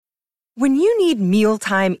When you need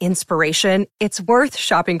mealtime inspiration, it's worth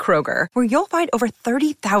shopping Kroger, where you'll find over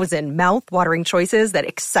 30,000 mouth-watering choices that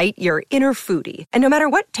excite your inner foodie. And no matter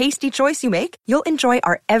what tasty choice you make, you'll enjoy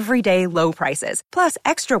our everyday low prices, plus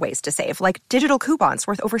extra ways to save, like digital coupons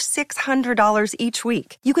worth over $600 each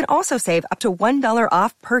week. You can also save up to $1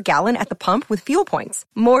 off per gallon at the pump with fuel points.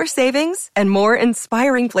 More savings and more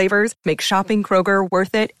inspiring flavors make shopping Kroger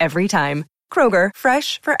worth it every time. Kroger,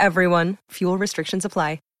 fresh for everyone. Fuel restrictions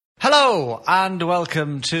apply. Hello and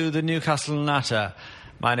welcome to the Newcastle Natter.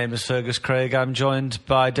 My name is Fergus Craig. I'm joined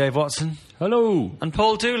by Dave Watson. Hello. And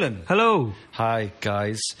Paul Doolan. Hello. Hi,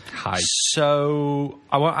 guys. Hi. So,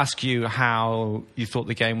 I won't ask you how you thought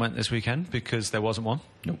the game went this weekend, because there wasn't one.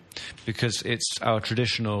 No. Because it's our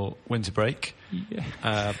traditional winter break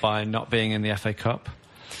by not being in the FA Cup.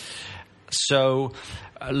 So,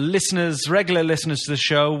 regular listeners to the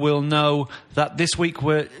show will know that this week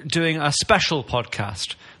we're doing a special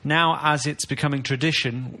podcast. Now, as it's becoming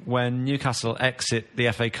tradition, when Newcastle exit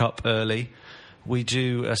the FA Cup early, we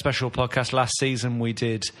do a special podcast. Last season we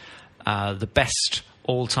did the best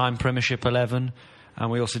all-time Premiership 11, and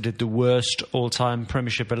we also did the worst all-time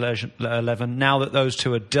Premiership 11. Now that those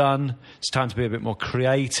two are done, it's time to be a bit more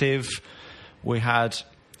creative. We had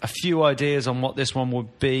a few ideas on what this one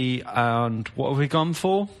would be, and what have we gone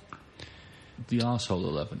for? The arsehole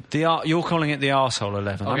 11. You're calling it the arsehole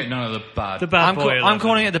 11. Okay, no, the bad boy 11. I'm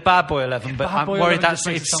calling it the bad boy 11, but I'm worried that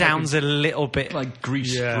it sounds a little bit like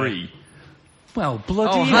Grease 3. Well,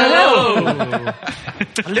 bloody hello!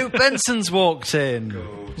 Luke Benson's walked in.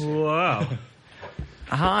 Wow.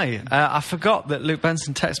 Hi. I forgot that Luke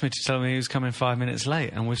Benson texted me to tell me he was coming 5 minutes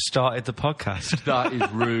late, and we've started the podcast. That is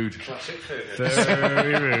rude.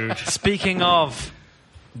 Very rude. Speaking of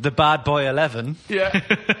the bad boy 11,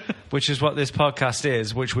 which is what this podcast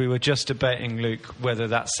is, which we were just debating, Luke, whether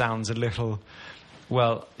that sounds a little...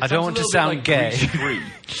 Well, I don't want to sound like gay.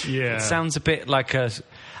 Yeah. It sounds a bit like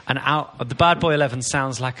the Bad Boy 11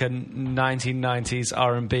 sounds like a 1990s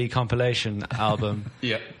R&B compilation album.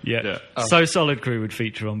 Yeah. So Solid Crew would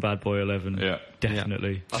feature on Bad Boy 11. Yeah.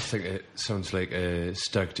 Definitely. I think it sounds like a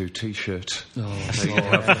Stag Do t-shirt.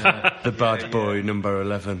 The Bad Boy number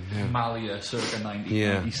 11. Yeah. Malia, circa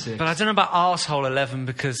 1996. But I don't know about arsehole 11,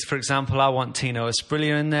 because, for example, I want Tino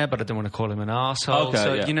Asprilla in there, but I don't want to call him an arsehole. Okay,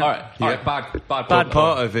 so, you know, all right, bad But boy.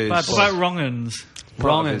 part of his... What about Wrong-uns?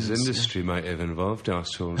 Part of his industry might have involved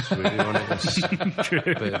arseholes, really, on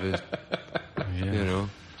it. Bit of a, you know...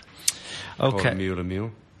 Okay. Mule.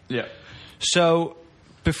 Yeah. So,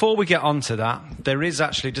 before we get on to that, there is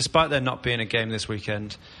actually, despite there not being a game this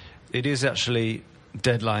weekend, it is actually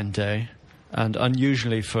deadline day, and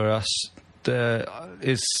unusually for us, there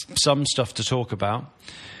is some stuff to talk about.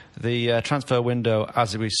 The transfer window,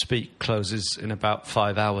 as we speak, closes in about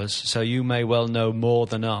 5 hours, so you may well know more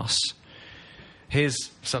than us.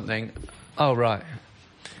 Here's something. Oh, right.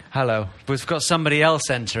 Hello. We've got somebody else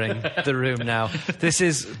entering the room now. This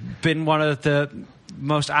has been one of the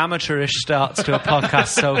most amateurish starts to a podcast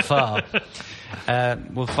so far.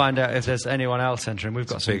 We'll find out if there's anyone else entering. We've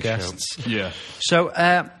got some guests. Show. Yeah.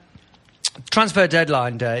 So, transfer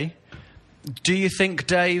deadline day. Do you think,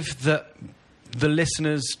 Dave, that the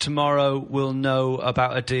listeners tomorrow will know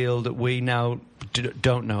about a deal that we now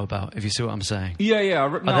don't know about, if you see what I'm saying? Yeah.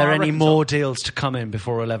 Are there any more deals to come in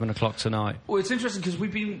before 11 o'clock tonight? Well, it's interesting because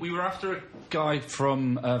we were after a guy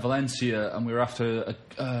from Valencia, and we were after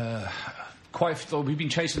we've been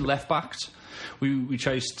chasing left backs. We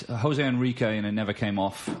chased Jose Enrique, and it never came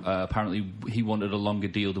off. Apparently, he wanted a longer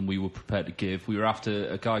deal than we were prepared to give. We were after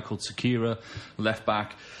a guy called Sakira, left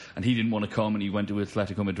back, and he didn't want to come, and he went to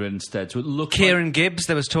Atletico Madrid instead. So it looked Kieran Gibbs,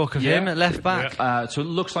 there was talk of him at left back. Yeah. So it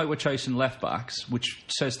looks like we're chasing left backs, which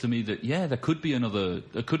says to me that there could be another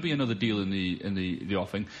deal in the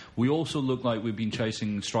offing. We also look like we've been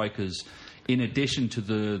chasing strikers in addition to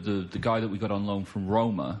the guy that we got on loan from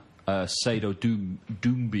Roma, Saido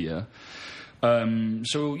Doumbia.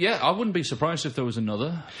 I wouldn't be surprised if there was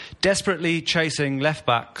another. Desperately chasing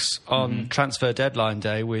left-backs on transfer deadline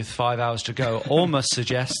day with 5 hours to go almost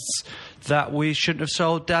suggests that we shouldn't have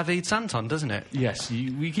sold David Santon, doesn't it? Yes,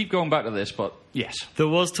 we keep going back to this, but yes. There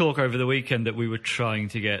was talk over the weekend that we were trying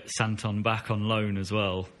to get Santon back on loan as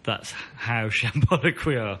well. That's how shambolic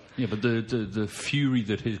we are. Yeah, but the fury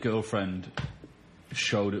that his girlfriend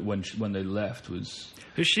showed it when they left was...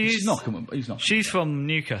 He's not coming. He's not. She's from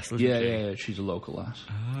Newcastle, isn't she? Yeah. She's a local lass.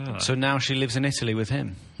 Ah. So now she lives in Italy with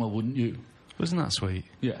him. Well, wouldn't you? Wasn't that sweet?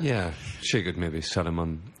 Yeah. She could maybe sell him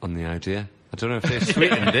on the idea. I don't know if they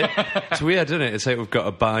sweetened it. It's weird, isn't it? It's like we've got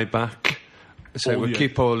a buyback. It's like we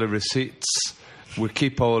keep all the receipts, we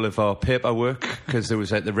keep all of our paperwork because there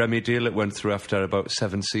was like the Remy deal that went through after about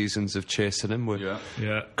 7 seasons of chasing him. We're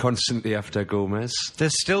constantly after Gomez.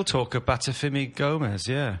 There's still talk of Batafimi Gomez,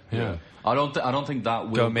 yeah. I don't think that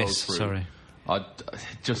will go through. Sorry.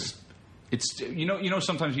 It's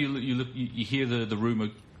sometimes you hear the rumor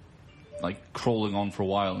like crawling on for a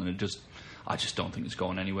while, and I just don't think it's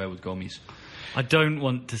going anywhere with Gomes. I don't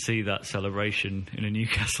want to see that celebration in a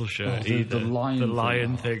Newcastle shirt either. The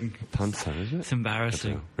lion thing. Panther, is it? It's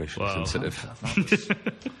embarrassing. Racially sensitive.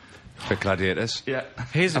 For gladiators. Yeah.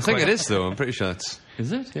 I think it is, though. I'm pretty sure it's...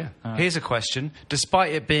 Is it? Yeah. Here's a question.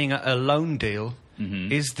 Despite it being a loan deal,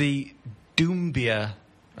 is the Doumbia,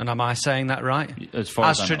 and am I saying that right? As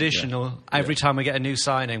far as I know, traditional, every time we get a new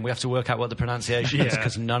signing, we have to work out what the pronunciation is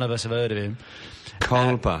because none of us have heard of him.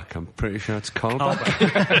 Callback. I'm pretty sure it's callback.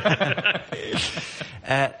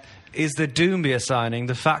 Is the Doumbia signing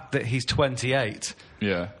the fact that he's 28?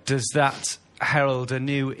 Yeah. Does that herald a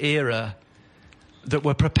new era that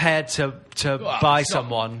we're prepared to buy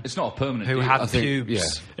someone? It's not a permanent who deal. had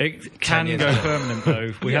pubes. It can go permanent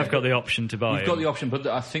though. We have got the option to buy. We've got the option, but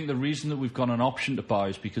I think the reason that we've got an option to buy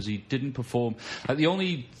is because he didn't perform.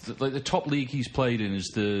 The top league he's played in is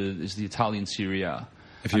the Italian Serie A.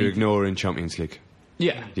 If you ignore in Champions League.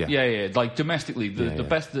 Yeah. Like domestically,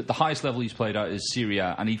 the highest level he's played at is Serie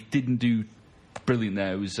A, and he didn't do brilliant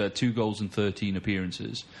there. It was 2 goals in 13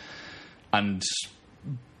 appearances, and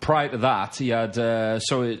prior to that, he had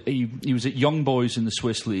he was at Young Boys in the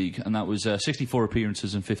Swiss league, and that was 64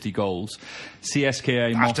 appearances and 50 goals.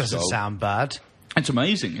 CSKA Moscow. That doesn't sound bad. It's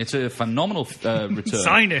amazing. It's a phenomenal return.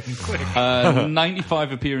 Sign him quick.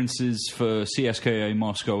 95 appearances for CSKA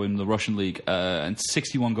Moscow in the Russian league, and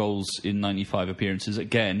 61 goals in 95 appearances.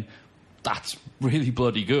 Again, that's really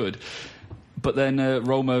bloody good. But then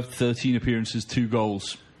Roma, 13 appearances, 2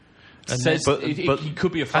 goals. Says he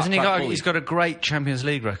could be a fast track bully. He's got a great Champions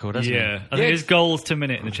League record, hasn't he? I think his goals to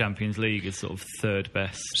minute in the Champions League is sort of 3rd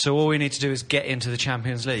best. So all we need to do is get into the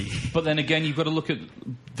Champions League. But then again, you've got to look at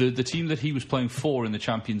the team that he was playing for in the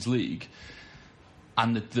Champions League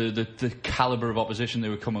and the calibre of opposition they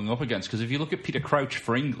were coming up against. Because if you look at Peter Crouch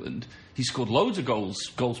for England, he scored loads of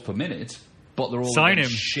goals per minute, but they're all Sign him.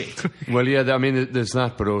 shit. Well, I mean, there's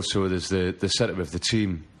that, but also there's the setup of the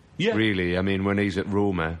team. Yeah. Really, I mean, when he's at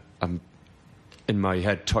Roma, in my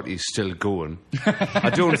head, Totti's still going.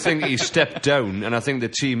 I don't think he stepped down, and I think the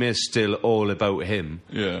team is still all about him.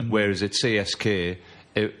 Yeah. Whereas at CSK,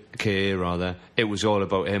 it was all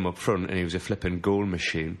about him up front, and he was a flipping goal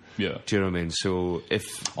machine. Yeah. Do you know what I mean? So if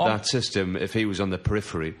that system, if he was on the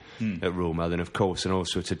periphery at Roma, then of course, and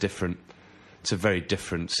also it's a very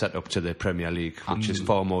different setup to the Premier League, which is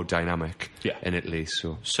far more dynamic in Italy.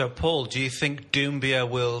 So, Paul, do you think Doumbia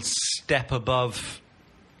will step above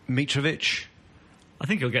Mitrovic? I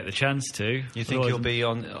think he'll get the chance to. You think he'll be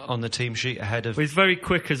on the team sheet ahead of... Well, he's very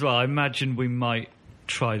quick as well. I imagine we might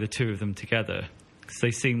try the two of them together, because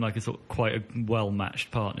they seem like a sort of quite a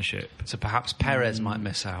well-matched partnership. So perhaps Perez might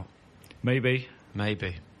miss out. Maybe.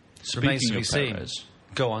 Remains to be seen. Perez.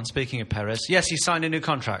 Go on, speaking of Perez. Yes, he signed a new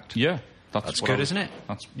contract. Yeah. That's good, isn't it?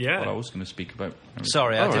 That's what I was going to speak about.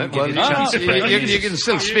 Sorry, I didn't give you the chance. You can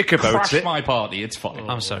still speak about Crash it. my party, it's fine.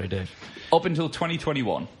 I'm sorry, Dave. Up until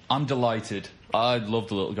 2021, I'm delighted. I love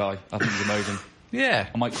the little guy. I think he's amazing. Yeah.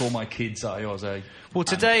 I might call my kids Jose. Well,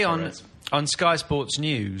 today on Sky Sports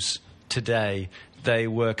News, they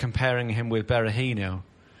were comparing him with Berahino.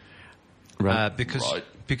 Right.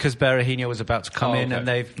 Because Berahino was about to come in,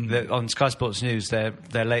 and on Sky Sports News, their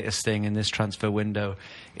latest thing in this transfer window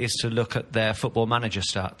is to look at their Football Manager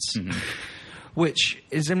stats, which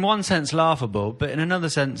is in one sense laughable, but in another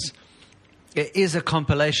sense, it is a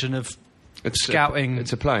compilation of scouting.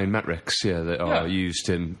 It's applying metrics, that are used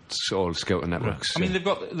in all scouting networks. I mean, they've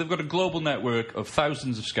got a global network of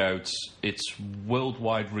thousands of scouts. It's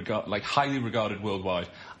worldwide, highly regarded worldwide.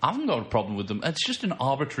 I haven't got a problem with them. It's just an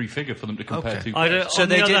arbitrary figure for them to compare to. On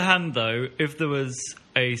the other hand, though, if there was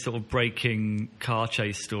a sort of breaking car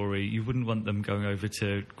chase story, you wouldn't want them going over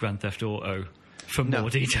to Grand Theft Auto for more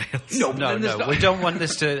details. No. We don't want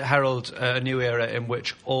this to herald a new era in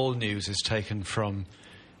which all news is taken from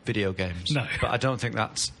video games. No. But I don't think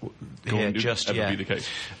that's here just yet. Be the case.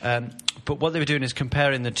 But what they were doing is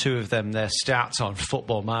comparing the two of them, their stats on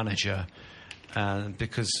Football Manager,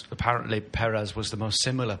 because apparently Perez was the most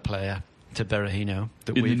similar player to Berahino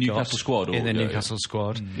that we've got. In the Newcastle squad? In the Newcastle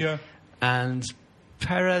squad. Yeah. And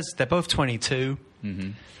Perez, they're both 22,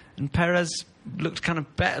 and Perez looked kind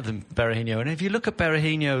of better than Berahino. And if you look at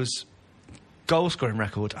Berahino's goal-scoring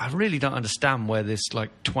record, I really don't understand where this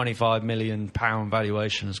 £25 million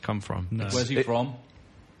valuation has come from. No. Where's he from?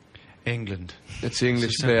 England. It's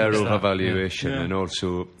English simple player as that, overvaluation, yeah. and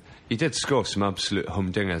also he did score some absolute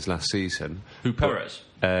humdingers last season. Who, Perez?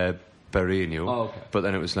 Berino. Oh, okay. But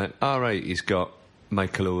then it was like, all right, he's got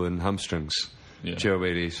Michael Owen hamstrings. Yeah. Joe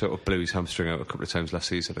Bailey sort of blew his hamstring out a couple of times last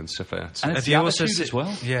season and stuff like that. So And it's Have you the also attitude as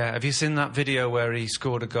well. Yeah, have you seen that video where he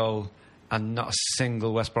scored a goal and not a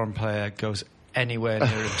single West Brom player goes anywhere near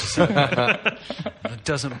him to celebrate? It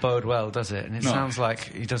doesn't bode well, does it? And it No. sounds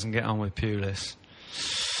like he doesn't get on with Pulis.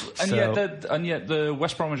 And yet the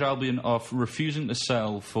West Bromwich Albion are refusing to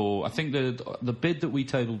sell for. I think the bid that we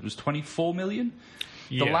tabled was 24 million.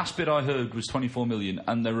 The Yeah. last bid I heard was 24 million,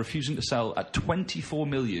 and they're refusing to sell at 24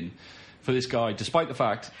 million for this guy, despite the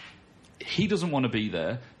fact he doesn't want to be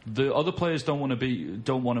there. The other players don't want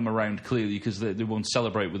him around, clearly, because they won't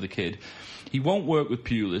celebrate with the kid. He won't work with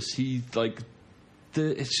Pulis.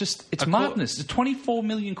 It's madness. It's 24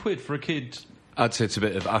 million quid for a kid. I'd say it's a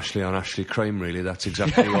bit of Ashley on Ashley crime, really. That's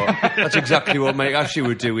exactly what Mike Ashley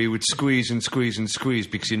would do. He would squeeze and squeeze and squeeze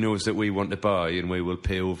because he knows that we want to buy, and we will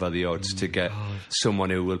pay over the odds to get someone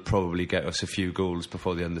who will probably get us a few goals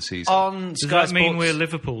before the end of the season. On Does Sky that mean Sports- we're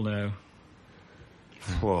Liverpool now?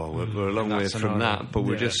 Whoa, we're a long way That's from an that, but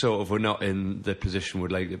we're Yeah. just we're not in the position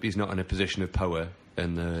we'd like. He's not in a position of power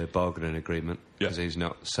in the bargaining agreement because he's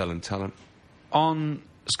not selling talent. On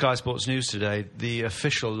Sky Sports News today, the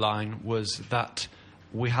official line was that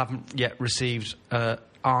we haven't yet received an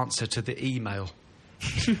answer to the email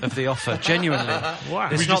of the offer. Genuinely. Wow.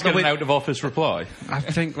 It's We not just that get an out of office reply. I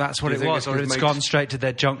think that's what Do it you think was, it's or 'cause it's Mike's- gone straight to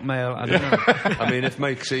their junk mail. I don't know. I mean, if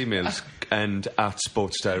Mike's emails end at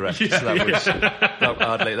Sports Direct, so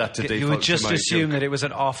I'd like that to default You would just to my assume junk. that it was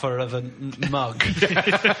an offer of a mug.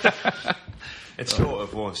 It sort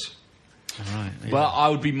of was. Right. Yeah. Well, I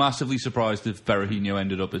would be massively surprised if Berahino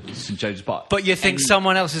ended up at St James's Park. But you think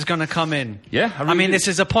someone else is going to come in? Yeah, I I really mean, do. this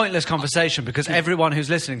is a pointless conversation because everyone who's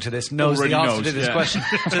listening to this knows Already the answer knows, to this yeah. question.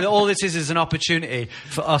 So all this is an opportunity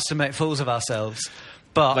for us to make fools of ourselves.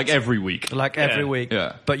 But like every week. Like every Yeah. week.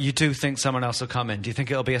 Yeah. But you do think someone else will come in? Do you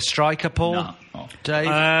think it'll be a striker, Paul? No. Oh.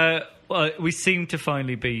 Dave? Well, we seem to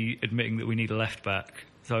finally be admitting that we need a left back.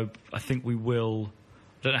 So I think we will.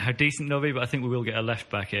 I don't know how decent they'll be, but I think we will get a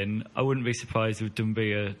left back in. I wouldn't be surprised if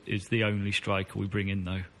Doumbia is the only striker we bring in,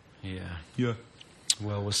 though. Yeah.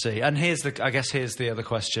 Well, we'll see. And here's the other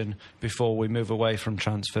question before we move away from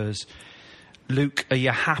transfers. Luke, are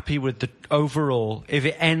you happy with the overall? If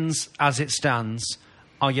it ends as it stands,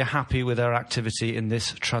 are you happy with our activity in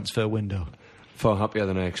this transfer window? Far happier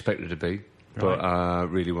than I expected to be, but I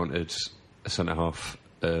really wanted a centre half,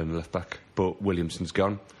 left back. But Williamson's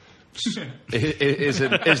gone. It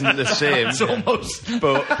isn't the same. It's almost.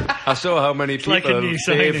 But I saw how many people like a new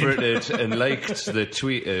signing. favourited and liked the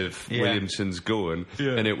tweet of Yeah. Williamson's going,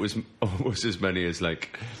 and it was almost as many as,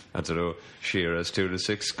 like, I don't know, Shearer's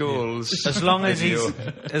 206 goals. As long as You he's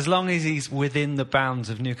know. as long as he's within the bounds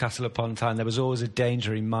of Newcastle upon Tyne, there was always a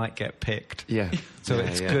danger he might get picked. Yeah. So Yeah,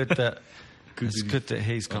 it's yeah. good that it's good that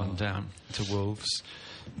he's gone down to Wolves.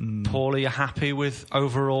 Paul, are you happy with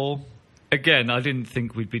overall? Again, I didn't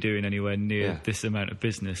think we'd be doing anywhere near Yeah. this amount of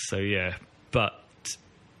business, so yeah. But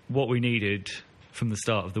what we needed from the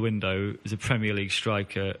start of the window is a Premier League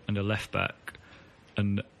striker and a left back.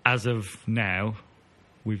 And as of now,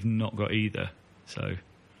 we've not got either. So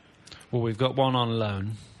Well, we've got one on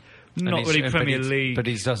loan. And not he's- really but Premier he's- League but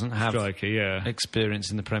he doesn't have striker, yeah. experience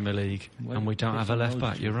in the Premier League, and we don't have a left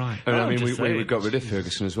back. You're right. And I I'm mean, we just saying. got rid of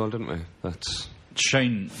Ferguson as well, didn't we? That's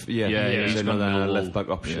Shane. he's he's gone another Millwall. left back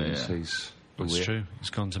option. Yeah, So yeah. he's That's away. true. He's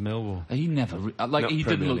gone to Millwall. He never. Not He didn't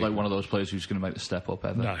Premier look like League. one of those players who's going to make the step up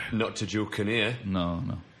ever. No. Not to Joe Kinnear. No.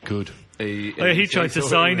 Good. He tried to thought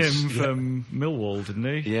sign he was- him from Millwall,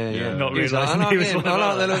 didn't he? Yeah. Not He's like, realising I he like was him. one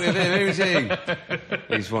I like the of look of him. Who's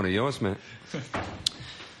he? He's one of yours, mate.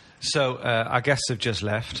 So our guests have just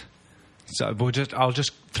left. So I'll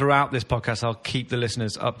just throughout this podcast, I'll keep the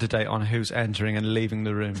listeners up to date on who's entering and leaving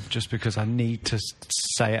the room, just because I need to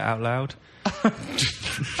say it out loud.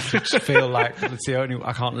 Just feel like it's the only.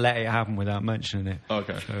 I can't let it happen without mentioning it.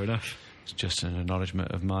 Okay. Fair enough. It's just an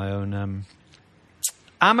acknowledgement of my own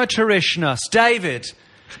amateurishness. David,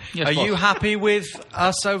 Yes, are boss. you happy with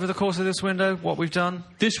us over the course of this window? What we've done?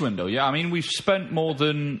 This window, yeah. I mean, we've spent more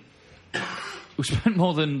than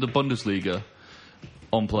the Bundesliga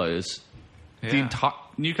on players. The Yeah. entire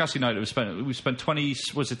Newcastle United we spent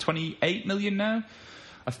 28 million now,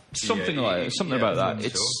 something Yeah, like that, something yeah, about I that.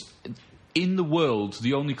 think It's in the world.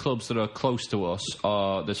 The only clubs that are close to us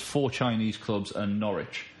are there's 4 Chinese clubs and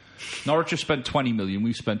Norwich. Norwich have spent 20 million.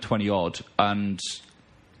 We've spent 20 odd, and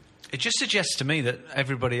It just suggests to me that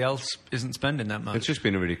everybody else isn't spending that much. It's just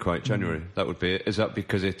been a really quiet January. That would be it. Is that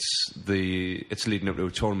because it's leading up to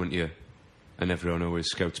a tournament year, and everyone always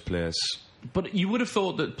scouts players? But you would have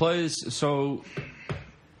thought that players, so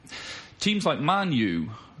teams like Man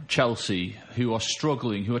U, Chelsea, who are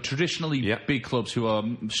struggling, who are traditionally big clubs, who are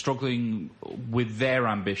struggling with their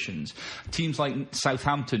ambitions. Teams like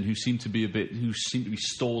Southampton, who seem to be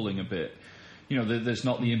stalling a bit. You know, there's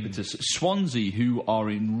not the impetus. Swansea, who are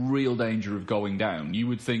in real danger of going down. You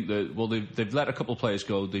would think that, well, they've let a couple of players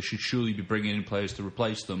go. They should surely be bringing in players to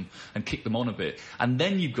replace them and kick them on a bit. And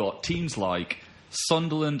then you've got teams like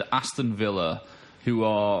Sunderland, Aston Villa, who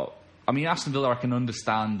are... I mean, Aston Villa, I can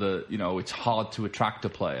understand that, you know, it's hard to attract a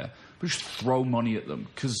player, but just throw money at them,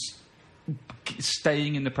 because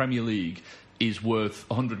staying in the Premier League is worth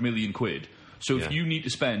 100 million quid. So if you need to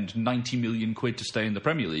spend 90 million quid to stay in the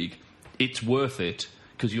Premier League, it's worth it,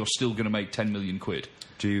 because you're still going to make 10 million quid.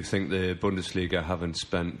 Do you think the Bundesliga haven't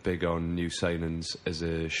spent big on new signings as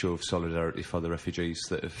a show of solidarity for the refugees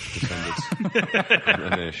that have defended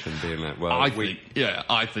the nation, being like, well, I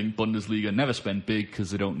think Bundesliga never spend big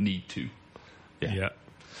because they don't need to. Yeah.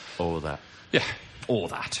 All that. Yeah, all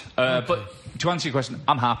that. But to answer your question,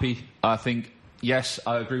 I'm happy. I think, yes,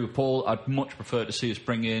 I agree with Paul. I'd much prefer to see us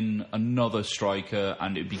bring in another striker,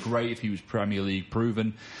 and it'd be great if he was Premier League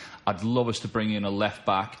proven. I'd love us to bring in a left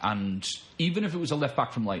back, and even if it was a left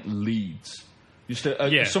back from like Leeds, just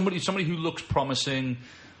somebody who looks promising.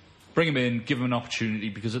 Bring him in, give him an opportunity,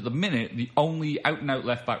 because at the minute the only out and out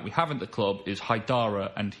left back we have at the club is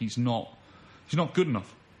Haidara, and he's not good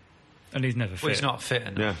enough, and he's never fit. Well, he's not fit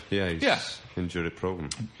enough. He's injury problem.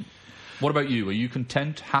 What about you? Are you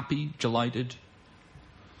content, happy, delighted?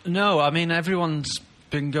 No, I mean, everyone's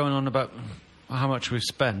been going on about how much we've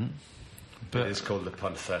spent. But it is called the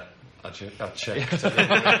Panther. I checked. I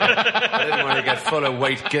didn't want to get full of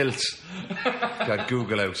white guilt. Got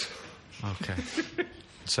Google out. Okay.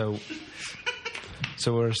 So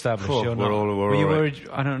we're established. We're were you all right. worried?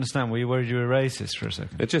 I don't understand. Were you worried you were racist for a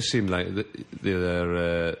second? It just seemed like the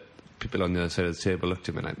other people on the other side of the table looked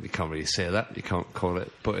at me like, you can't really say that. You can't call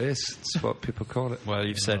it. But it's what people call it. Well,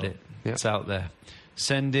 you've said it. Yeah. It's out there.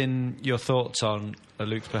 Send in your thoughts on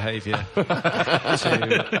Luke's behaviour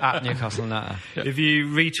to at Newcastle Natter. If you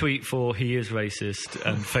retweet for he is racist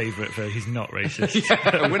and favourite for he's not racist,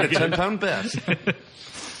 win a £10 bet.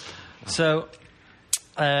 So,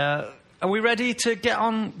 are we ready to get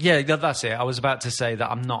on? Yeah, that's it. I was about to say that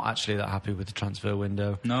I'm not actually that happy with the transfer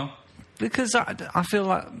window. No, because I feel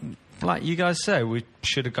like you guys say, we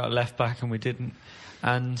should have got a left back and we didn't,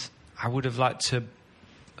 and I would have liked to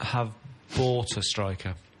have bought a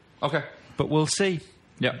striker. Okay. But we'll see.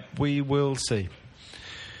 Yeah. We will see.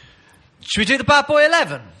 Should we do the Bad Boy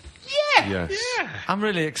 11? Yeah. Yes. Yeah. I'm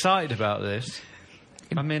really excited about this.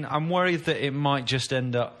 I mean, I'm worried that it might just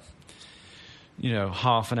end up, you know,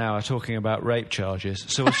 half an hour talking about rape charges.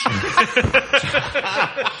 So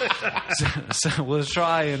we'll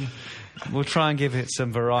try and give it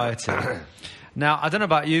some variety. Now, I don't know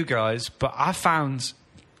about you guys, but I found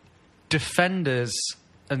defenders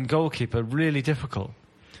and goalkeeper really difficult.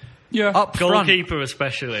 Yeah, up front, goalkeeper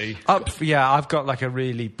especially. I've got like a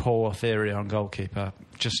really poor theory on goalkeeper.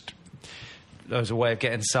 Just as a way of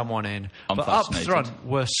getting someone in. But up front,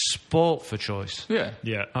 we're sport for choice. Yeah.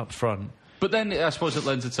 Up front. But then I suppose it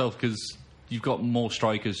lends itself because you've got more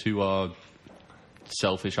strikers who are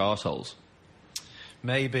selfish arseholes.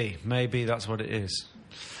 Maybe that's what it is.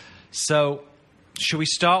 So, should we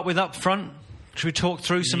start with up front? Should we talk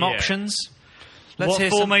through some options? What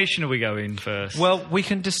formation are we going first? Well, we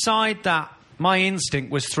can decide that. My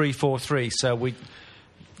instinct was 3-4-3,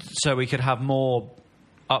 so we could have more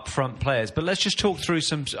up front players. But let's just talk through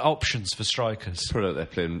some options for strikers. Put out there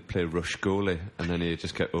play rush goalie, and then you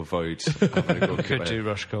just get avoid. Could do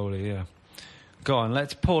rush goalie, yeah. Go on,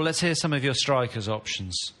 Paul. Let's hear some of your strikers'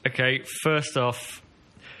 options. Okay, first off,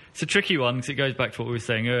 it's a tricky one because it goes back to what we were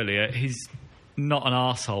saying earlier. He's not an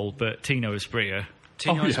arsehole, but Tino Asprilla.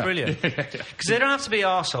 Is brilliant. Because they don't have to be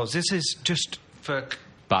arseholes. This is just for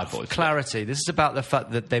bad boys. Clarity. This is about the fact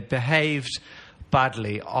that they behaved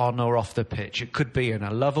badly on or off the pitch. It could be in a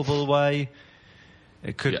lovable way.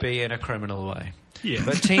 It could be in a criminal way. Yeah.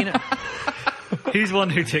 But Tino... He's one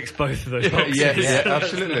who ticks both of those boxes. Yeah,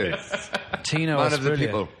 absolutely. Tino Man Asprilla. of the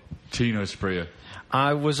people. Tino Asprilla.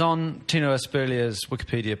 I was on Tino Asprilla's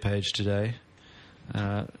Wikipedia page today.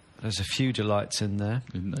 There's a few delights in there.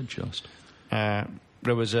 Isn't that just?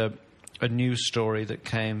 There was a news story that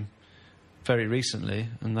came very recently,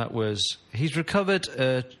 and that was he's recovered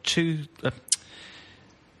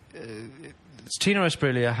Tino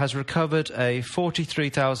Asprilla has recovered a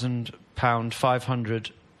 £43,000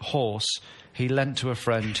 500 horse he lent to a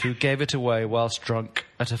friend who gave it away whilst drunk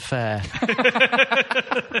at a fair.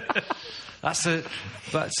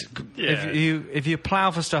 If you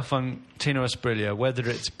plough for stuff on Tino Asprilla, whether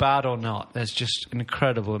it's bad or not, there's just an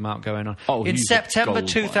incredible amount going on. In September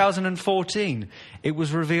 2014, it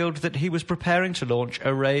was revealed that he was preparing to launch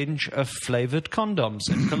a range of flavoured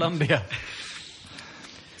condoms in Colombia.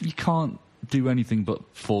 You can't do anything but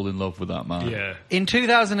fall in love with that man. Yeah. In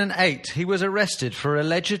 2008, he was arrested for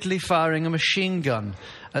allegedly firing a machine gun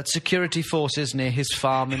at security forces near his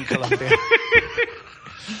farm in Colombia.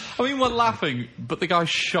 I mean, we're laughing, but the guy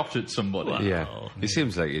shot at somebody. Wow. Yeah. It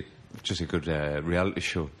seems like just a good reality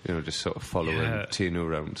show, just sort of following Tino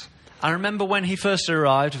around. I remember when he first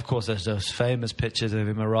arrived, of course, there's those famous pictures of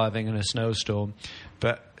him arriving in a snowstorm,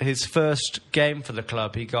 but his first game for the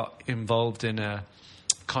club, he got involved in a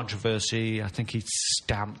controversy. I think he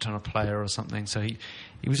stamped on a player or something, so he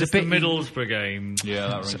was Just a bit... the Middlesbrough game. Yeah,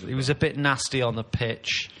 that rings a He was a bit nasty on the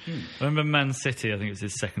pitch. I remember Man City, I think it was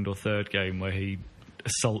his second or third game, where he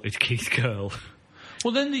assaulted Keith Curl.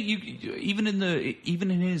 Well, then even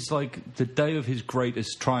in his the day of his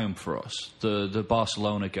greatest triumph for us, the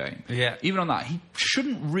Barcelona game. Yeah. Even on that, he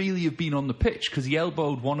shouldn't really have been on the pitch because he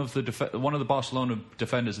elbowed one of the Barcelona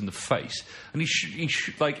defenders in the face, and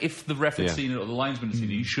if the ref had seen it or the linesman had seen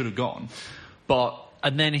it, he should have gone.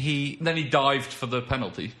 And then he dived for the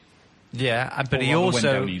penalty. Yeah, but he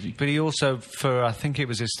also for I think it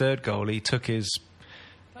was his third goal, he took his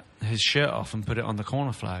shirt off and put it on the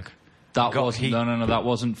corner flag. That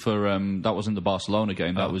wasn't the Barcelona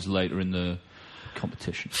game. That was later in the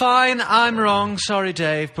competition. Fine, I'm wrong. Sorry,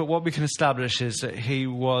 Dave. But what we can establish is that he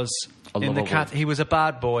was he was a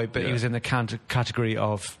bad boy, but he was in the category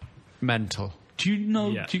of mental. Do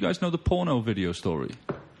you guys know the porno video story?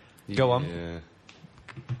 Go on. Yeah.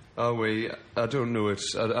 Oh, wait, I don't know.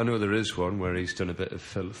 I know there is one where he's done a bit of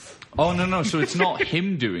filth. Oh, no. So it's not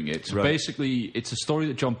him doing it. So right. Basically, it's a story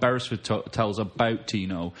that John Beresford tells about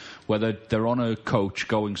Tino, where they're on a coach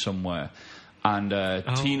going somewhere. And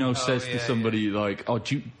Tino says to somebody, do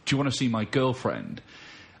you want to see my girlfriend?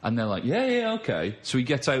 And they're like, yeah, okay. So he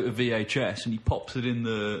gets out a VHS and he pops it in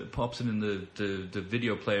the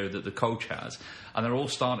video player that the coach has, and they're all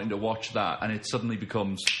starting to watch that, and it suddenly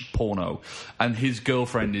becomes porno, and his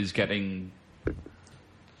girlfriend is getting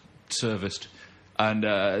serviced. And,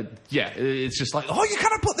 it's just like, oh, you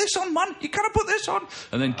cannot put this on, man! You cannot put this on!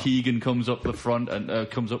 And then Keegan comes up from the front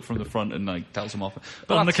and, tells him off.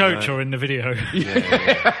 But on the coach or in the video?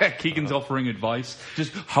 Yeah. Keegan's offering advice.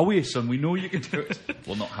 Just, Howie, son, we know you can do it.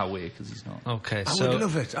 Well, not Howie, because he's not. Okay, I would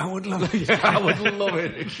love it. I would love it. I would love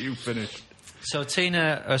it if you finished. So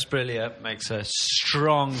Tino Asprilla makes a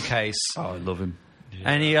strong case. Oh, I love him. Yeah.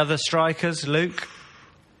 Any other strikers, Luke?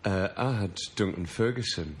 I had Duncan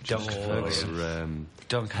Ferguson. Duncan Ferguson.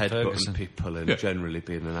 Headbutting people and generally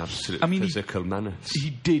being an absolute physical menace. He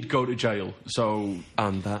did go to jail, so...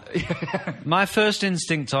 And that. My first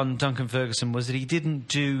instinct on Duncan Ferguson was that he didn't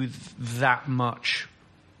do that much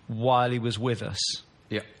while he was with us.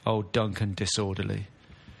 Yeah. Oh, Duncan Disorderly.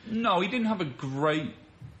 No, he didn't have a great...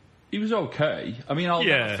 He was okay. I mean, I'll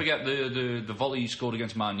never forget the volley he scored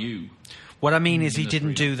against Man U. What I mean is he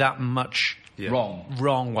didn't do that much...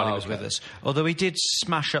 Wrong while he was with us. Although he did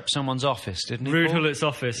smash up someone's office, didn't he? Ruud Gullit's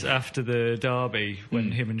office after the derby,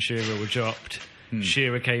 when him and Shearer were dropped.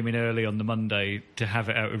 Shearer came in early on the Monday to have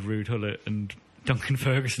it out of Ruud Gullit, and Duncan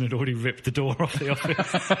Ferguson had already ripped the door off the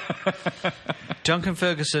office. Duncan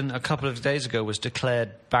Ferguson, a couple of days ago, was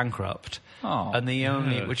declared bankrupt. Oh,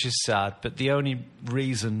 and which is sad, but the only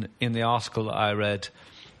reason in the article that I read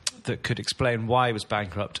that could explain why he was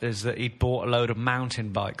bankrupt is that he'd bought a load of mountain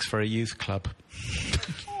bikes for a youth club.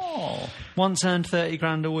 Once earned 30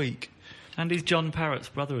 grand a week. And he's John Parrott's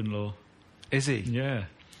brother-in-law. Is he? Yeah.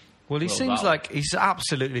 Well, he seems like he's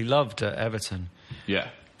absolutely loved at Everton. Yeah.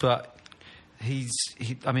 But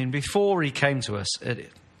before he came to us,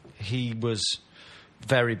 he was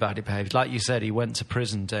very badly behaved. Like you said, he went to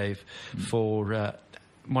prison, Dave, for...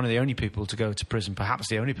 one of the only people to go to prison, perhaps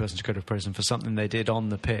the only person to go to prison for something they did on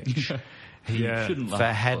the pitch. For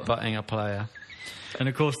headbutting a player. And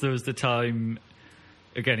of course there was the time,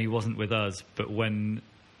 again he wasn't with us, but when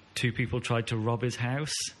two people tried to rob his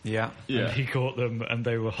house. Yeah. And he caught them and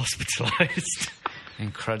they were hospitalised.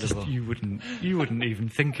 Incredible. You wouldn't even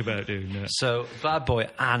think about doing that. So, bad boy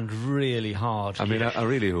and really hard. I mean, I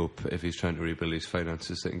really hope if he's trying to rebuild his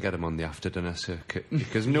finances, they can get him on the after-dinner circuit,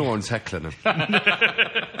 because no one's heckling him.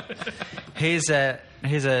 Here's a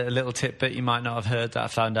little tidbit you might not have heard that I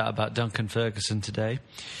found out about Duncan Ferguson today.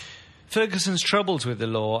 Ferguson's troubles with the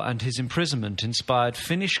law and his imprisonment inspired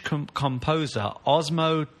Finnish composer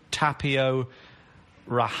Osmo Tapio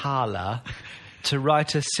Rahala to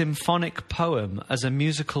write a symphonic poem as a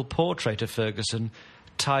musical portrait of Ferguson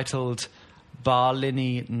titled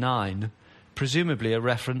Barlinnie 9, presumably a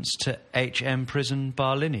reference to HM Prison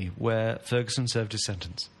Barlinnie, where Ferguson served his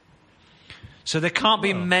sentence. So there can't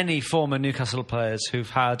be many former Newcastle players who've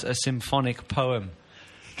had a symphonic poem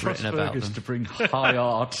written about them. To bring high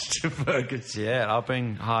art to Ferguson. Yeah, I'll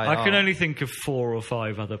bring high art. I can only think of 4 or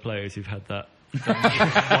 5 other players who've had that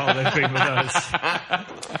while they've been with us.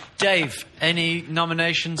 Dave, any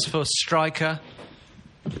nominations for striker?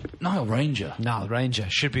 Niall Ranger. Niall Ranger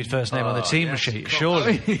should be first name on the team sheet, I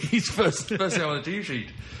surely. mean, he's first name on the team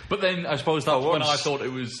sheet. But then I suppose that's when I thought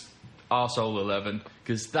it was Arsehole 11,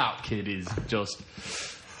 because that kid is just...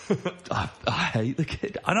 I hate the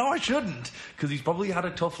kid. I know I shouldn't, because he's probably had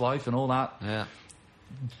a tough life and all that. Yeah.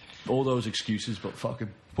 All those excuses, but fuck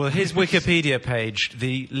him. Well, his Wikipedia page,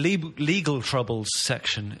 the legal troubles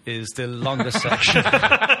section, is the longest section.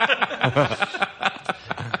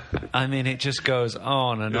 I mean, it just goes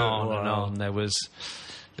on and on and on. There was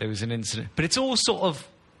an incident, but it's all sort of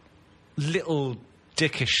little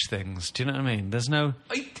dickish things. Do you know what I mean? There's no.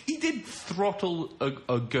 He did throttle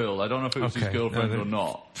a girl. I don't know if it was his girlfriend or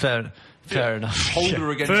not. Fair enough. Hold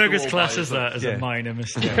her against Fergus the wall classes that as a minor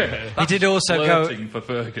mistake. He did also go. For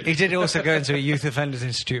Fergus. He did also go into a youth offenders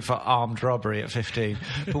institute for armed robbery at 15.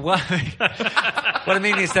 But what I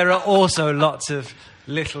mean is, there are also lots of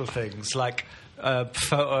little things like a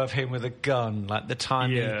photo of him with a gun, like the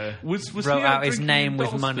time he wrote out his name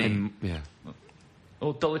with money. Yeah.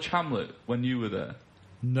 Or Dulwich Hamlet when you were there.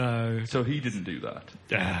 No. So he didn't do that.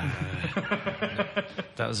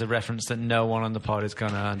 That was a reference that no one on the pod is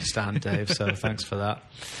going to understand, Dave, so thanks for that.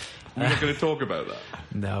 We're not going to talk about that.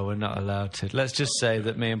 No, we're not allowed to. Let's just say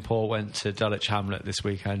that me and Paul went to Dulwich Hamlet this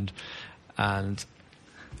weekend, and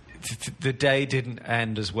the day didn't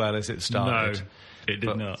end as well as it started. No, it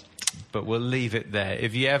did not. But we'll leave it there.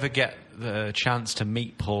 If you ever get the chance to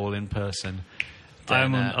meet Paul in person...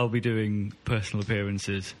 Then, I'll be doing personal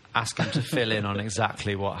appearances. Ask him to fill in on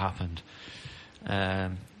exactly what happened.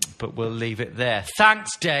 But we'll leave it there.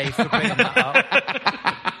 Thanks, Dave, for bringing that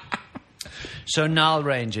up. So Niall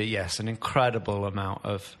Ranger, yes, an incredible amount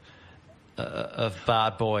of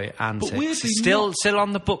bad boy antics. Still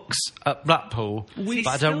on the books at Blackpool, but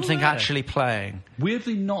I don't think actually playing.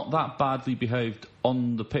 Weirdly not that badly behaved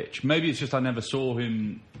on the pitch. Maybe it's just I never saw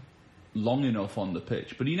him long enough on the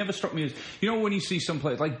pitch, but he never struck me as, you know, when you see some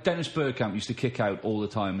players like Dennis Bergkamp used to kick out all the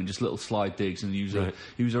time and just little slide digs, and he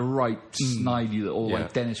was a right snidey little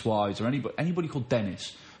like Dennis Wise or anybody called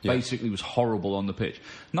Dennis basically was horrible on the pitch.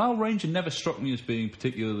 Niall Ranger never struck me as being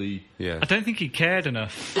particularly I don't think he cared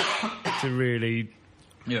enough to really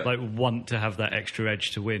want to have that extra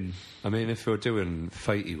edge to win. I mean, if you're doing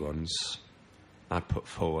fighty ones, I'd put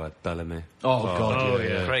forward Bellamy. Oh God,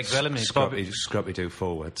 yeah. Craig Bellamy. Scrappy do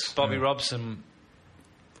forwards. Bobby Robson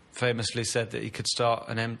famously said that he could start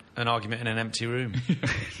an argument in an empty room.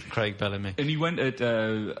 Craig Bellamy. And he went at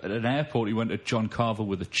an airport. He went at John Carver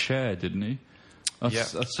with a chair, didn't he?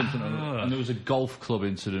 That's something. And there was a golf club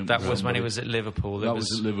incident. That was when he was at Liverpool. That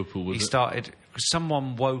was at Liverpool. He started.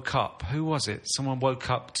 Someone woke up. Who was it? Someone woke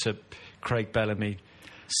up to Craig Bellamy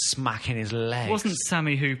smacking his leg. It wasn't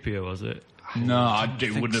Sammy Hoopier, was it? No,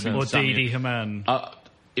 it wouldn't have been. Or Didi Hamann.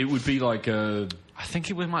 It would be like I think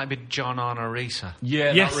it might have been John Arnorisa.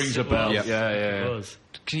 Yeah, yes, that rings a bell. Yeah. It was.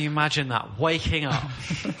 Can you imagine that? Waking up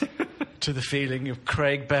to the feeling of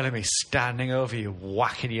Craig Bellamy standing over you,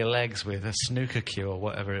 whacking your legs with a snooker cue or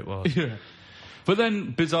whatever it was. Yeah. But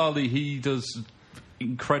then, bizarrely, he does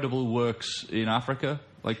incredible works in Africa,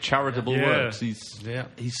 like charitable works. He's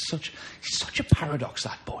such a paradox,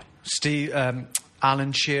 that boy.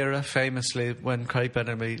 Alan Shearer, famously, when Craig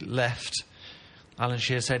Bellamy left, Alan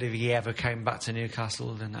Shearer said if he ever came back to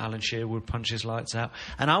Newcastle, then Alan Shearer would punch his lights out.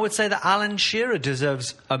 And I would say that Alan Shearer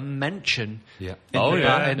deserves a mention in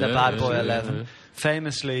the Bad Boy 11. Yeah.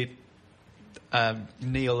 Famously,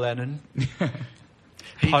 Neil Lennon.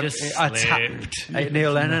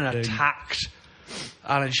 Neil Lennon attacked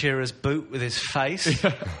Alan Shearer's boot with his face.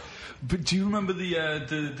 But do you remember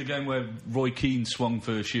the game where Roy Keane swung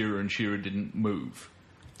for Shearer and Shearer didn't move?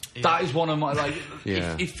 Yeah. That is one of my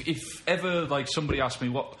if ever like somebody asks me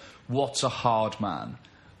what's a hard man,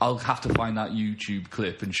 I'll have to find that YouTube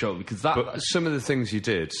clip and show, because that. But some of the things he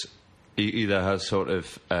did, he either has sort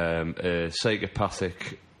of a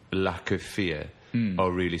psychopathic lack of fear.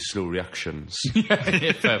 Or really slow reactions.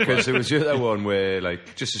 Because there was the other one where,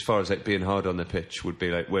 like, just as far as like being hard on the pitch would be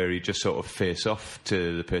like where he just sort of face off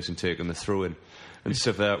to the person taking the throw in and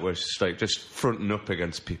stuff like that, where it's just like just fronting up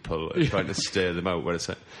against people and trying to stare them out. Where it's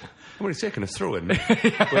like, When he's taking a throw in,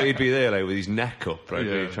 where he'd be there like with his neck up, right,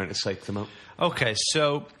 Yeah. really trying to psych them out. Okay,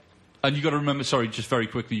 so And you got to remember, sorry, just very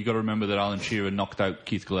quickly, you got to remember that Alan Shearer knocked out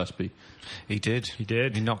Keith Gillespie he did.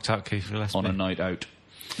 He knocked out Keith Gillespie. on a night out.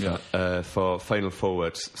 Yeah. For final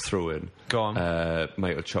forwards throw-in, Go on.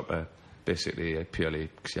 Michael Chopper, basically purely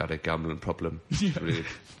because he had a gambling problem. Really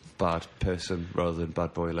bad person rather than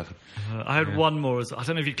bad boy 11. I had one more. I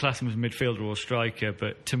don't know if you class him as midfielder or striker,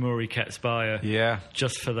 but Tamuri Ketsbaia. Yeah.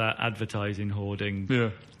 Just for that advertising hoarding.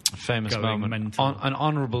 Yeah. Famous Going moment. mental. An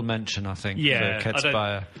honourable mention, I think, Yeah, for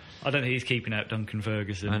Ketsbaia. I don't think he's keeping out Duncan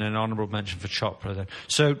Ferguson. And an honourable mention for Chopra then.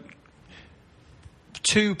 So,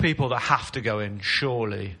 two people that have to go in,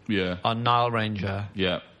 surely, Yeah. are Nile Ranger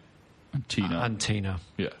Yeah. And Tina. and Tina.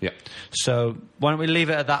 yeah. So, why don't we leave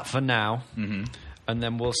it at that for now, and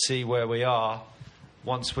then we'll see where we are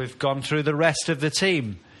once we've gone through the rest of the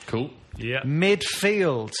team. Cool. Yeah.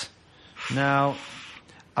 Midfield. Now,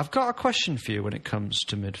 I've got a question for you when it comes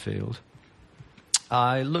to midfield.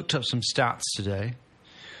 I looked up some stats today.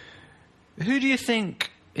 Who do you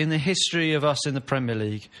think, in the history of us in the Premier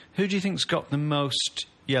League, who do you think's got the most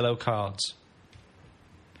yellow cards?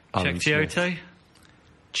 Alan Check Smith. Tiote.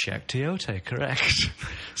 Check Tiote, correct.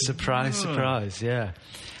 Surprise, surprise, yeah.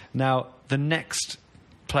 Now, the next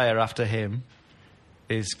player after him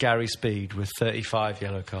is Gary Speed with 35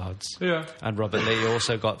 yellow cards. Yeah. And Robert Lee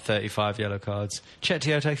also got 35 yellow cards. Chet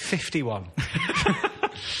Tiote, 51.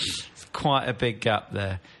 It's quite a big gap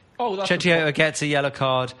there. Oh, that's Chet Tiote gets a yellow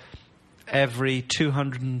card every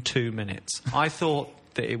 202 minutes. I thought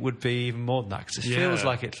that it would be even more than that, because it Yeah. feels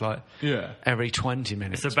like it's like Yeah. every 20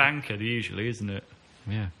 minutes. It's a banker usually, isn't it?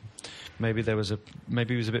 Yeah. Maybe he was a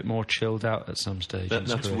bit more chilled out at some stage. in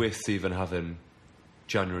his That's career. with even having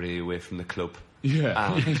January away from the club.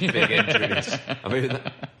 Yeah. And big injuries. I mean,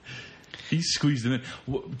 He's squeezed him in.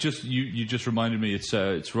 You just reminded me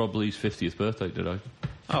it's Rob Lee's 50th birthday today.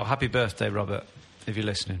 Oh, happy birthday, Robert, if you're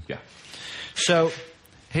listening. Yeah. So,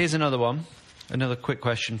 here's another one. Another quick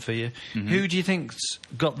question for you. Who do you think's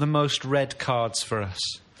got the most red cards for us?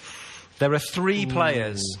 There are 3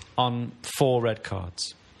 players on 4 red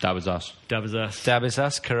cards. That was us. Dabazas.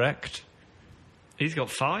 Dabizas, correct. He's got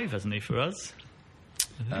 5, hasn't he, for us?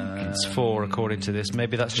 It's 4 according to this.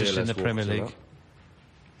 Maybe that's just in Taylor's the Premier walked it League. up.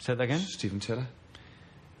 Say that again? Stephen Taylor.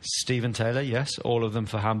 Stephen Taylor, yes. All of them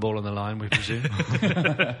for handball on the line, we presume.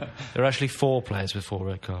 There are actually 4 players with 4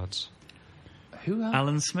 red cards. Who else?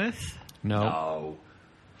 Alan Smith. No.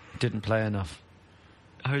 Didn't play enough.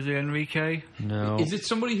 Jose Enrique. No. Is it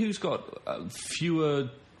somebody who's got fewer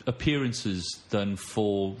appearances than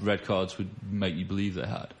 4 red cards would make you believe they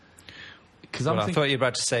had? Because Well, I thought you were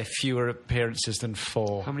about to say fewer appearances than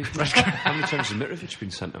 4. How many times has Mitrovic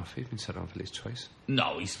been sent off? He's been sent off at least twice.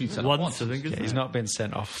 No, he's been sent Once, off I think, Yeah, isn't he's it? not been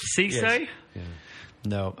sent off. Cisse? Yes.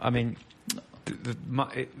 No, I mean,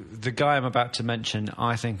 the guy I'm about to mention,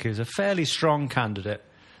 I think, is a fairly strong candidate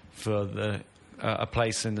for a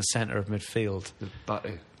place in the centre of midfield.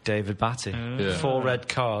 Batty. David Batty. Yeah. 4 red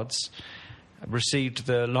cards, received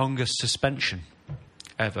the longest suspension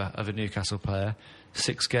ever of a Newcastle player.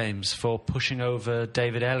 6 games for pushing over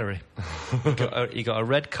David Ellery. He got a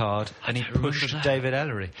red card and he pushed David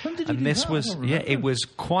Ellery. When did he And do this that? I was, don't yeah, remember. it was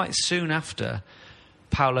quite soon after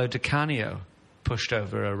Paolo Di Canio pushed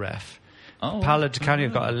over a ref. Oh, Paolo Di Canio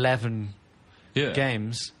got 11 yeah.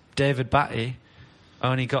 games. David Batty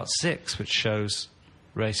only got 6, which shows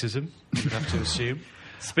racism, you have to assume.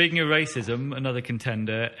 Speaking of racism, another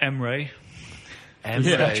contender, Emre.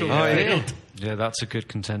 Yeah, yeah, that's a good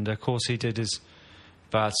contender. Of course, he did his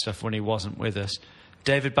bad stuff when he wasn't with us.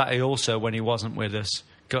 David Batty also, when he wasn't with us,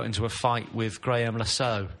 got into a fight with Graham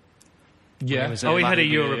Lasso. Yeah. was Oh, he had a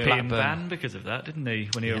Blackburn. European Blackburn. ban because of that, didn't he,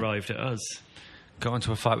 when he arrived at us? Got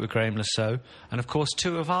into a fight with Graham Lasso. And of course,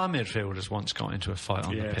 2 of our midfielders once got into a fight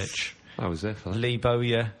on the Yes. pitch. I was there for that. Lee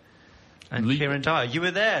Bowyer and Lee- Kieran Dyer. You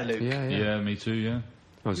were there, Luke. Yeah, yeah. Yeah, me too, yeah.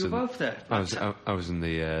 I was You were in, both there. I was in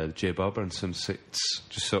the J Barber and some seats,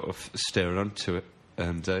 just sort of staring onto it,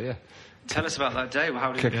 and yeah, Tell us about that day.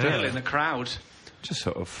 How did Kicked you feel out. in the crowd? just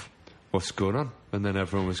sort of, what's going on? And then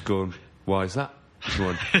everyone was going, why is that?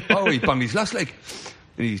 Going, oh, he banged his last leg,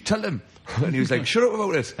 and he told him, and he was like, shut up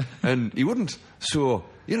about it, and he wouldn't. So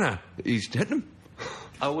he's hitting him.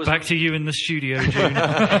 Back to you in the studio, June.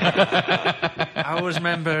 I always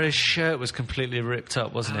remember his shirt was completely ripped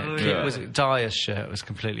up, wasn't it? Oh, yeah. Was it Dyer's shirt was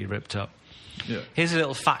completely ripped up. Yeah. Here's a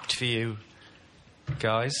little fact for you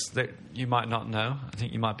guys that you might not know. I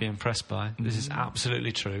think you might be impressed by. This is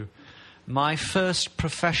absolutely true. My first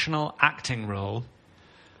professional acting role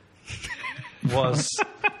was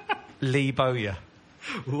Lee Bowyer.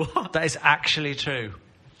 What? That is actually true.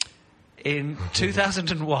 in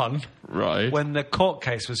 2001, Right. when the court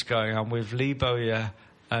case was going on with Lee Bowyer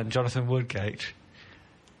and Jonathan Woodgate.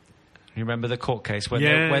 You remember the court case when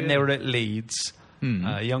they were at Leeds?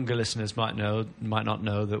 Younger listeners might not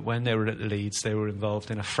know that when they were at Leeds, they were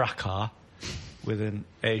involved in a fracas with an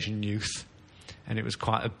Asian youth, and it was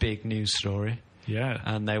quite a big news story. Yeah.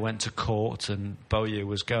 And they went to court, and Bowyer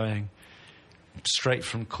was going straight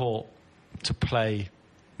from court to play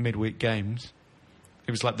midweek games.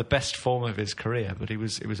 It was like the best form of his career, but it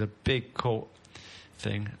was a big court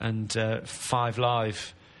thing, and 5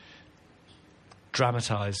 Live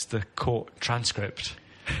dramatised the court transcript,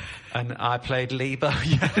 and I played Lee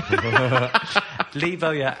Bowyer. Lee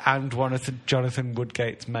Bowyer and one of Jonathan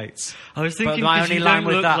Woodgate's mates. I was thinking, my because only you line don't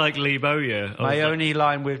with look that, like Lee Bowyer. My only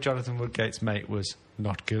line with Jonathan Woodgate's mate was,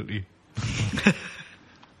 "Not guilty."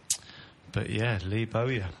 But yeah, Lee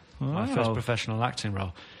Bowyer, my first professional acting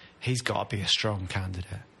role. He's got to be a strong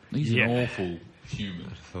candidate. He's an awful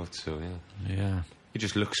human. I thought so, yeah. Yeah. He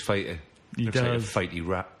just looks fighty. He looks does. like a fighty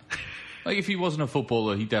rat. Like, if he wasn't a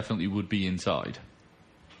footballer, he definitely would be inside.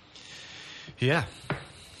 Yeah.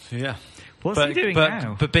 Yeah. What's he doing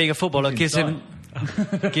now? But being a footballer gives him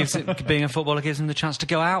being a footballer gives him the chance to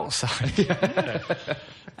go outside.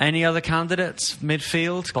 Any other candidates?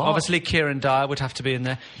 Midfield? Obviously Kieran Dyer would have to be in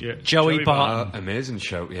there. Yeah. Joey Barton. Amazing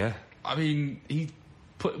shout, yeah. I mean,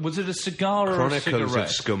 was it a cigar or a Chronicles cigarette?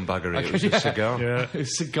 of Scumbaggery. It was a cigar. Yeah. A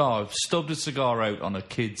cigar. Stubbed a cigar out on a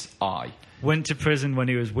kid's eye. Went to prison when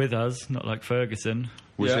he was with us, not like Ferguson.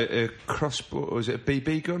 Was it a crossbow? Was it a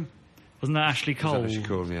BB gun? Wasn't that Ashley Was Cole? that what she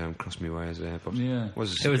called me? I'm cross me wires there. But Yeah. it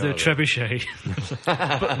was It was a cigar, trebuchet.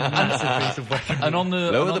 Massive piece of weaponry. And on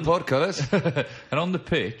the Lower the pod colours. and on the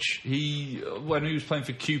pitch, when he was playing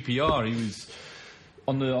for QPR, he was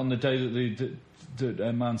on the day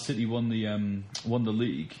that Man City won the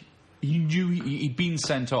league. He knew he'd been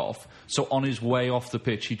sent off, so on his way off the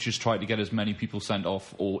pitch, he just tried to get as many people sent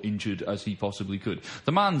off or injured as he possibly could.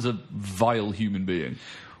 The man's a vile human being.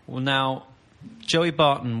 Well, now, Joey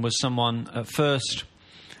Barton was someone, at first,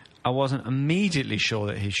 I wasn't immediately sure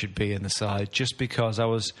that he should be in the side, just because I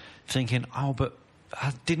was thinking, but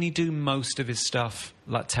didn't he do most of his stuff,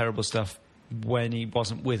 like terrible stuff, when he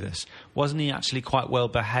wasn't with us? Wasn't he actually quite well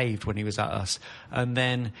behaved when he was at us? And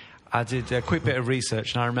then I did a quick bit of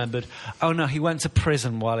research, and I remembered, oh no, he went to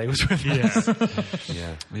prison while he was with us.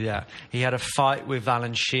 Yeah. He had a fight with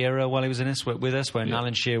Alan Shearer while he was with us, when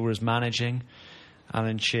Alan Shearer was managing.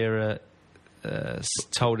 Alan Shearer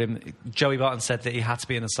told him, Joey Barton said that he had to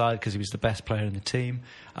be in the side because he was the best player in the team.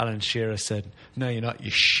 Alan Shearer said, "No, you're not,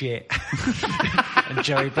 you're shit." And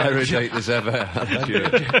Joey Barton, Erudite as ever.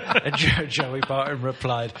 and Joey Barton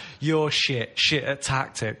replied, "You're shit at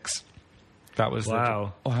tactics." That was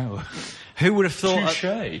Wow. Who would have thought?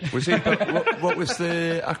 Touché. Was it? What was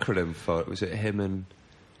the acronym for it? Was it him and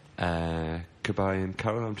Kabay and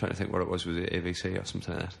Carroll? I'm trying to think what it was. Was it AVC or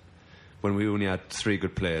something like that? When we only had 3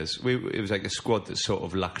 good players, it was like a squad that sort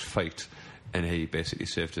of lacked fight, and he basically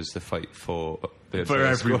served as the fight for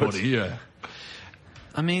everybody. Yeah.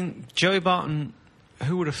 I mean, Joey Barton.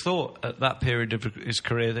 Who would have thought at that period of his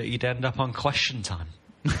career that he'd end up on Question Time?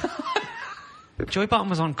 Joey Barton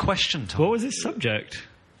was on Question Time. What was his subject?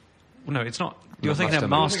 Well, no, it's not. You're thinking of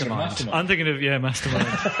Mastermind. Mastermind. I'm thinking of, Mastermind.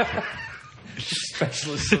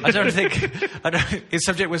 Specialist. I don't think his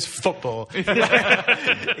subject was football. He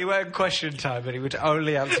went on Question Time, but he would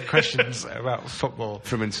only answer questions about football.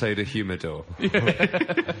 From inside a humidor.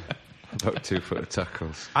 About 2 foot of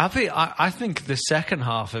tackles. I think the second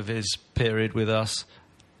half of his period with us,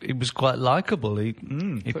 he was quite likeable. He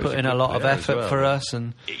put in a lot of effort for us,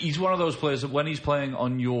 and He's one of those players that when he's playing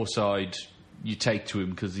on your side, you take to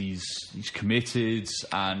him because he's committed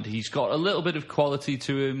and he's got a little bit of quality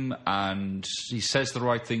to him, and he says the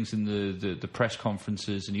right things in the press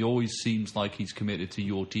conferences, and he always seems like he's committed to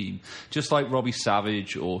your team, just like Robbie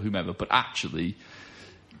Savage or whomever. But actually,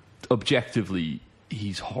 objectively,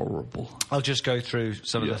 he's horrible. I'll just go through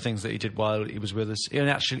some of the things that he did while he was with us. He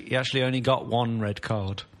actually only got 1 red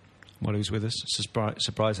card while he was with us,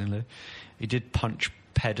 surprisingly. He did punch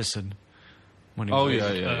Pedersen when he was with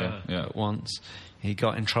us once. He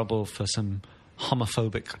got in trouble for some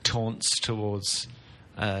homophobic taunts towards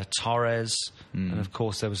Torres, and of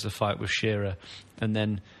course there was the fight with Shearer. And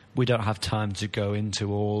then we don't have time to go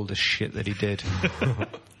into all the shit that he did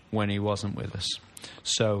when he wasn't with us.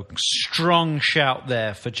 So, strong shout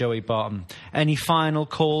there for Joey Barton. Any final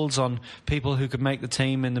calls on people who could make the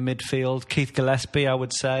team in the midfield? Keith Gillespie, I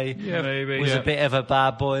would say. Yeah, maybe. Was a bit of a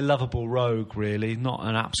bad boy, lovable rogue, really. Not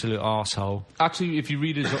an absolute arsehole. Actually, if you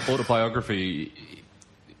read his autobiography,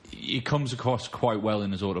 he comes across quite well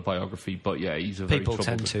in his autobiography, but yeah, he's a People very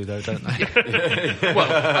tend to, though, don't they?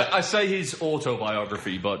 Well, I say his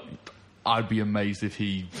autobiography, but I'd be amazed if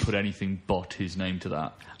he put anything but his name to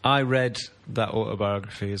that. I read that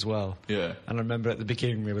autobiography as well. Yeah. And I remember at the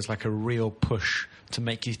beginning there was like a real push to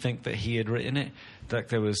make you think that he had written it. Like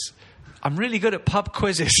there was, I'm really good at pub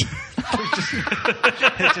quizzes.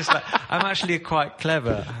 It's just like, I'm actually quite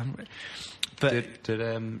clever. But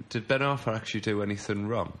Did Ben Arthur actually do anything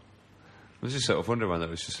wrong? I was just sort of wondering whether it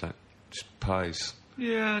was just pies.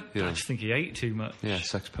 Yeah, You know. I just think he ate too much. Yeah,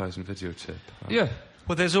 sex, pies and videotape. Yeah.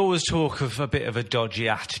 well, there's always talk of a bit of a dodgy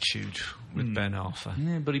attitude with Ben Arthur.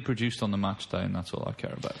 Yeah, but he produced on the match day, and that's all I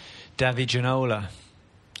care about. Davy Ginola,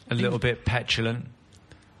 a little bit petulant.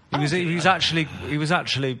 He was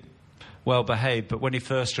actually well behaved, but when he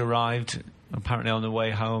first arrived, apparently on the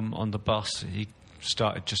way home on the bus, he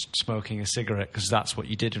started just smoking a cigarette because that's what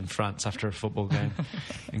you did in France after a football game.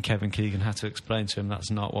 And Kevin Keegan had to explain to him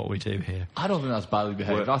that's not what we do here. I don't think that's badly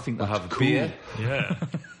behaved. I think We'll that's have a cool. beer. Yeah.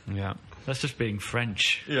 Yeah. That's just being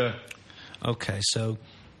French. Yeah. Okay, so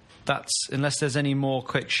that's unless there's any more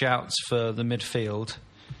quick shouts for the midfield.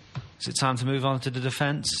 Is it time to move on to the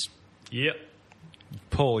defence? Yep.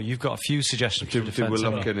 Paul, you've got a few suggestions for Did defence. we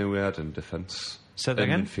lock haven't you? in who we had in defence? Say that in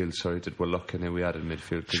again? midfield, sorry. Did we lock in who we had in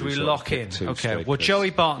midfield? 'Cause Should we sort of lock in? picked two Okay. Well, strikers. Joey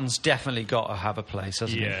Barton's definitely got to have a place,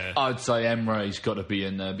 hasn't he? Yeah. I'd say Emre's got to be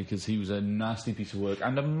in there because he was a nasty piece of work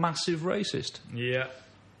and a massive racist. Yeah.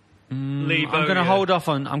 I'm going to hold off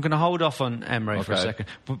on. I'm going to hold off on Emre for a Okay. second.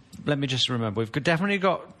 But let me just remember: we've definitely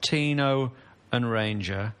got Tino and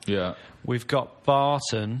Ranger. Yeah. We've got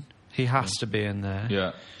Barton. He has to be in there.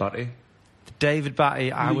 Yeah. Batty? David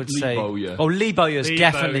Batty, I would Lee say. Bowyer. Oh, Lee Bowyer's Lee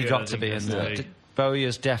definitely Bowyer, got I to think be in has there. to be.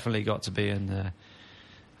 Bowyer's definitely got to be in there.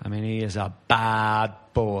 I mean, he is a bad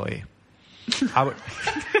boy. I would.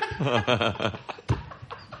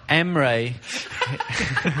 Emre.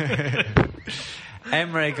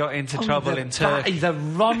 Emre got into trouble in Turkey. He's a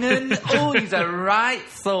wrong un. Oh, he's a right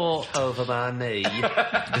thought. Over my knee.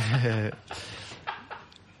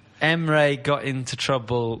 Emre got into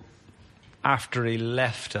trouble after he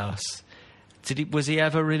left us. Was he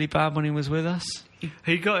ever really bad when he was with us?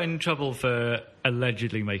 He got in trouble for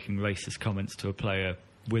allegedly making racist comments to a player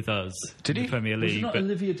with us Did in he? the Premier Was it League. not but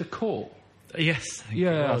Olivia Decour? yes.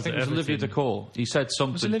 Yeah, I think it was Olivia Everton. Decour. He said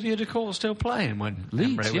something. Was Olivia Decour still playing when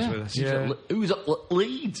Leeds, Emre was yeah. with us? Yeah. Who was at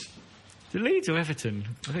Leeds? The Leeds or Everton?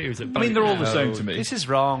 I think it was at I mean, they're all the No, same to me. This is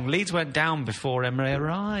wrong. Leeds went down before Emre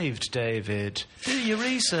arrived, David. Do your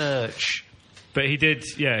research. But he did,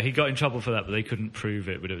 yeah, he got in trouble for that, but they couldn't prove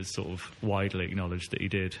it, but it was sort of widely acknowledged that he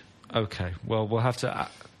did. Okay, well, we'll have to,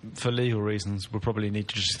 for legal reasons, we'll probably need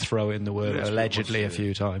to just throw in the word That's what allegedly a must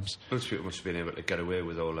few times. Most people must have been able to get away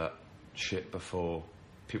with all that shit before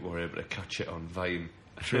people were able to catch it on Vine.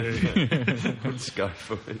 On Sky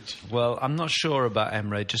footage. Well, I'm not sure about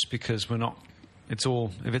Emre just because we're not. If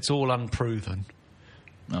it's all unproven.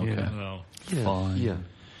 Okay. Yeah. Well, Fine. Yeah.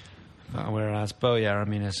 Whereas Bowyer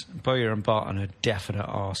and Barton are definite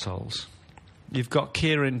arseholes. You've got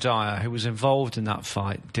Kieran Dyer, who was involved in that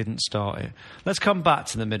fight, didn't start it. Let's come back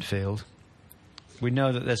to the midfield. We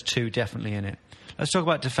know that there's two definitely in it. Let's talk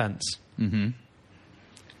about defence. Mm-hmm.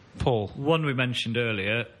 Paul. one we mentioned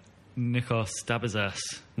earlier, Nikos Dabazas.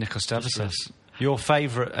 Nikos Davicas. Your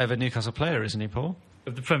favourite ever Newcastle player, isn't he, Paul?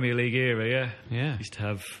 Of the Premier League era, yeah. Yeah. Used to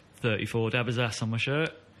have 34 Dabazas on my shirt.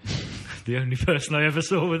 The only person I ever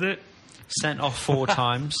saw with it. Sent off 4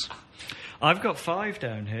 times. I've got 5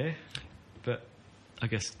 down here, but I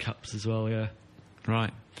guess caps as well, yeah.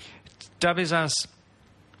 Right. Davizas,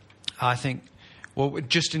 I think, well,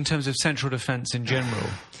 just in terms of central defence in general,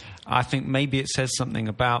 I think maybe it says something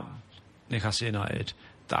about Newcastle United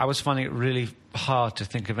that I was finding it really hard to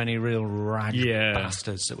think of any real rag Yeah.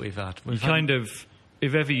 bastards that we've had. You kind of,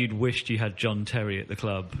 if ever you'd wished you had John Terry at the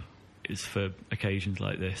club, it's for occasions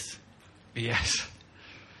like this. Yes.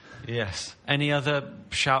 Yes. Any other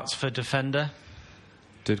shouts for defender?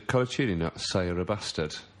 Did Colaccini not say you're a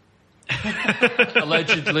bastard?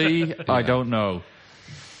 Allegedly, I don't know.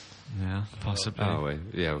 Yeah, possibly. Oh, wait.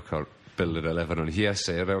 Yeah, we can't build an 11 on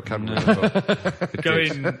hearsay, though, can we?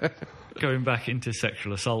 Going back into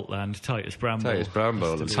sexual assault land, Titus Bramble. Titus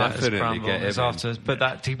Bramble. Titus Definitely Bramble get was him in. after, but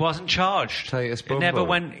that he wasn't charged. Titus It never Bramble.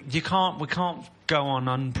 went. We can't go on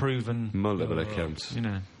unproven. Multiple accounts. You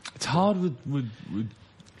know. It's hard with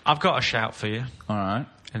I've got a shout for you all right.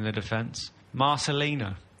 in the defence.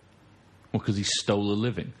 Marcelino. Well, because he stole a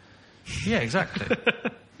living. Yeah, exactly.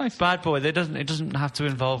 Nice. Bad boy. It doesn't have to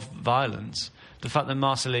involve violence. The fact that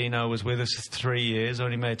Marcelino was with us for 3 years,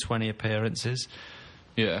 only made 20 appearances,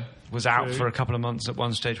 Yeah. was out True. for a couple of months at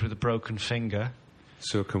one stage with a broken finger.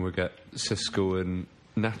 So can we get Cisco and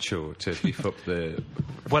Nacho to beef up the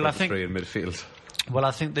Well, front three in midfield? Well,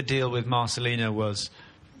 I think the deal with Marcelino was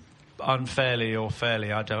unfairly or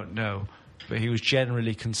fairly, I don't know, but he was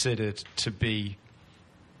generally considered to be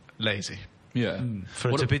lazy. Yeah.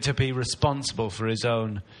 To be responsible for his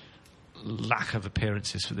own lack of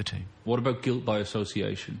appearances for the team. What about guilt by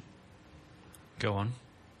association? Go on.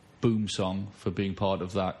 Boom Song for being part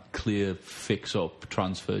of that clear fix-up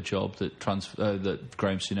transfer job that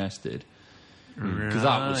Graham Souness did. Because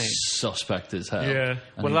that was suspect as hell. Yeah. And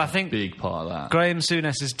Well, he was I think a big part of that. Graham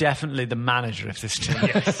Souness is definitely the manager of this team.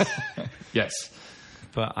 Yes.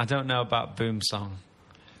 But I don't know about Boom Song.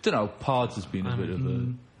 Don't know, Pards has been a bit of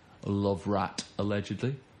a love rat,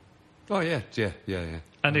 allegedly. Oh, yeah.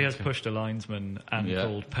 And he has pushed a linesman and Yeah.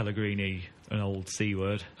 called Pellegrini an old C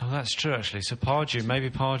word. Oh, that's true, actually. So Pardew, maybe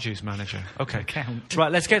Pardew's manager. Okay. Count.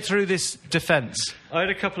 Right, let's get through this defence. I had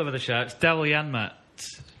a couple of other shouts. Daryl Janmaat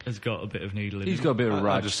has got a bit of needle in He's him. got a bit of I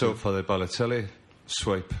rag. just thought for the Balotelli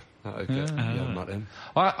swipe. That'd get not in.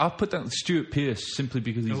 I put down Stuart Pearce simply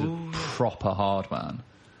because he's a proper hard man.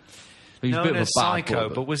 He's a Known bit of a as bad psycho,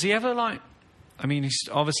 boy, but was he ever like... I mean,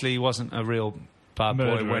 obviously he wasn't a real bad boy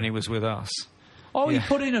Murderer. when he was with us. Oh, Yeah. he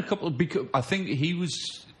put in a couple of... Because I think he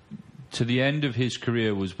was... To the end of his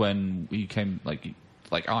career was when he came... Like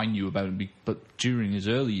I knew about him, but during his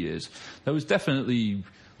early years, there was definitely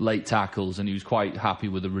late tackles, and he was quite happy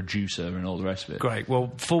with the reducer and all the rest of it. Great.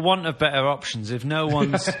 Well, for want of better options, if no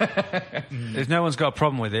one's got a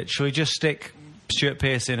problem with it, shall we just stick Stuart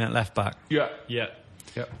Pearce in at left back? Yeah. Yeah.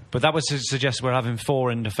 But that would suggest we're having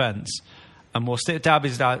 4 in defence, and we'll stick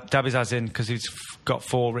Dabizaz in because he's got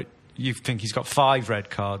 4. You think he's got 5 red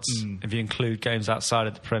cards if you include games outside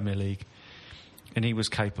of the Premier League, and he was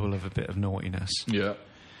capable of a bit of naughtiness. Yeah.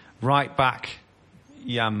 Right back,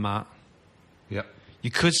 Janmaat. Yep. You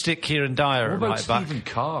could stick Kieran Dyer What at about right back. Stephen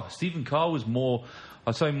Carr? Stephen Carr was more,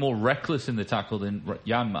 I'd say, more reckless in the tackle than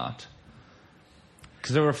Janmaat.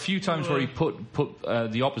 Because there were a few times where he put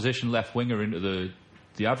the opposition left winger into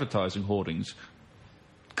the advertising hoardings,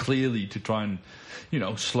 clearly to try and,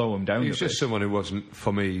 slow him down. He was just someone who wasn't,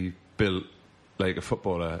 for me, built like a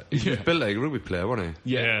footballer. He was built like a rugby player, wasn't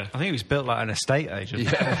he? Yeah. I think he was built like an estate agent.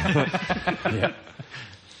 Yeah.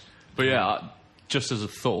 But yeah, just as a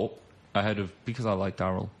thought, because I like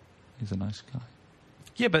Daryl, he's a nice guy.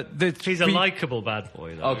 Yeah, but He's a likeable bad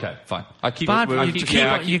boy, though. Okay, fine. I keep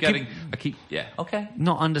okay.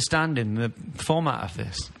 not understanding the format of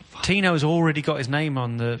this. Tino's already got his name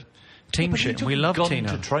on the team sheet. And we love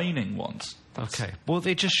Tino. To training once. Okay. Well,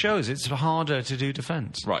 it just shows it's harder to do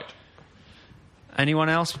defence. Right. Anyone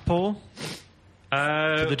else, Paul?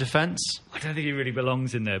 For the defence? I don't think he really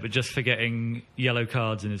belongs in there, but just for getting yellow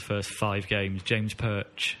cards in his first 5 games, James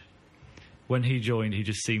Perch. When he joined, he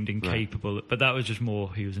just seemed incapable. But that was just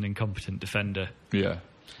more, he was an incompetent defender. Yeah.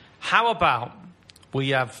 How about we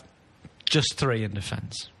have just 3 in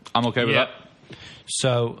defence? I'm okay with that.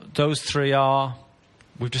 So those 3 are...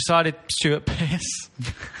 We've decided Stuart Pearce.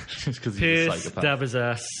 Just because he's a Pearce, psychopath.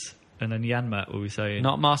 Dabizas, and then Janmaat, were we saying?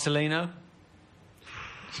 Not Marcelino?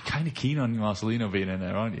 You're kind of keen on Marcelino being in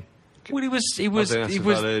there, aren't you? Well, I think that's a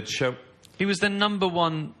valid shout. He was the number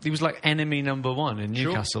 1. He was like enemy number 1 in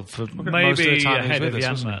Newcastle for most of the Maybe time he was ahead of with us,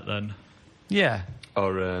 wasn't Janmaat, then. he? Yeah.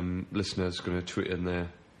 Our listeners going to tweet in there,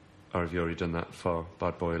 or have you already done that for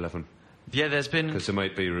Bad Boy 11? Yeah, there's been... Because there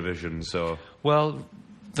might be revisions, or... Well,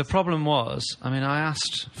 the problem was, I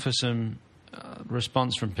asked for some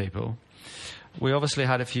response from people. We obviously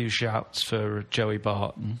had a few shouts for Joey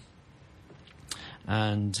Barton,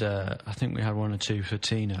 and I think we had 1 or 2 for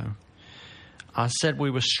Tino. I said we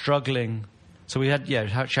were struggling. So we had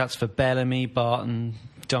shouts for Bellamy, Barton,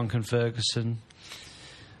 Duncan Ferguson,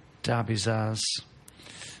 Dabizaz.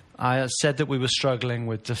 I said that we were struggling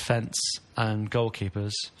with defence and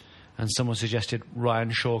goalkeepers, and someone suggested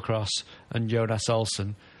Ryan Shawcross and Jonas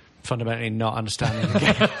Olsen, fundamentally not understanding the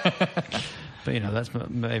game. But, that's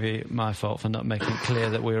maybe my fault for not making it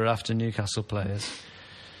clear that we were after Newcastle players.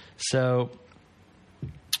 So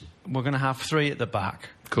we're going to have 3 at the back.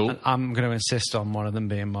 Cool. And I'm going to insist on one of them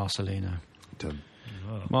being Marcelino. Done.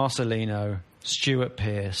 Marcelino, Stuart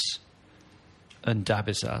Pearce, and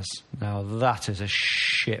Dabizaz. Now that is a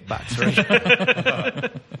shit back 3.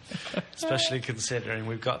 Especially considering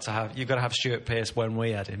you've got to have Stuart Pearce when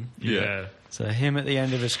we had him. Yeah. So him at the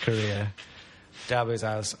end of his career,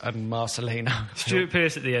 Dabizaz and Marcelino. Stuart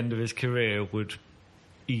Pearce at the end of his career would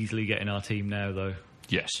easily get in our team now, though.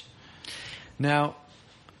 Yes. Now,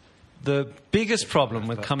 the biggest problem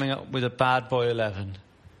with coming up with a bad boy 11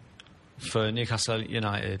 for Newcastle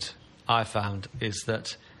United, I found, is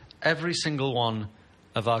that every single one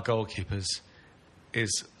of our goalkeepers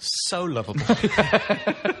is so lovable.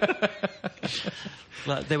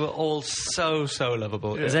 Like, they were all so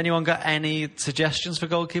lovable. Has anyone got any suggestions for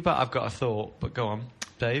goalkeeper? I've got a thought, but go on,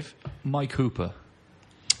 Dave. Mike Hooper.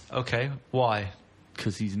 Okay, why?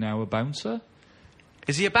 Because he's now a bouncer.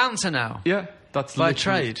 Is he a bouncer now? Yeah, that's By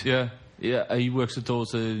literally- trade? Yeah. He works at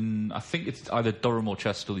doors in, I think it's either Durham or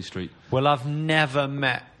Chesterley Street. Well, I've never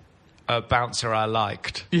met a bouncer I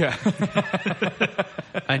liked, Yeah,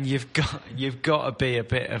 and you've got to be a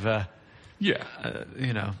bit of a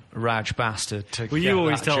yeah. raj bastard to. Well, get you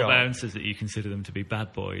always that tell job. bouncers that you consider them to be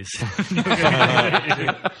bad boys.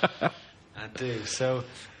 I do. So,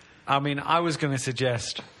 I mean, I was going to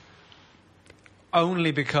suggest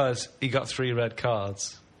only because he got 3 red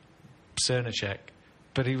cards, Cernacek.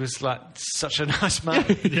 But he was like such a nice man.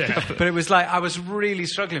 Yeah. But it was like I was really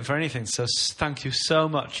struggling for anything. So thank you so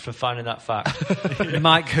much for finding that fact.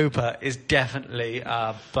 Mike Hooper is definitely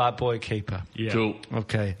a bad boy keeper. Yeah. Cool.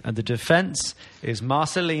 Okay, and the defence is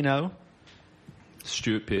Marcelino,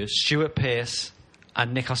 Stuart Pearce. Stuart Pearce,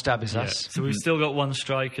 and Nikos Dabizas. Yeah. So we've still got one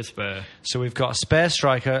striker spare. So we've got a spare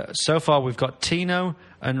striker. So far, we've got Tino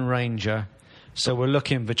and Ranger. So we're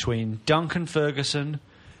looking between Duncan Ferguson,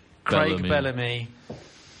 Craig Bellamy,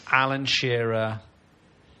 Alan Shearer.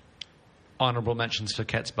 Honourable mentions for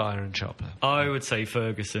Ketzbayer and Chopper. I would say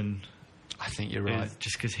Ferguson. I think you're right.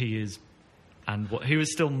 Just because he is, and he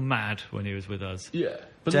was still mad when he was with us. Yeah.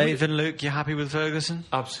 But Dave and Luke, you happy with Ferguson?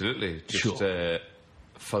 Absolutely. Just Sure.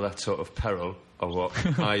 For that sort of peril of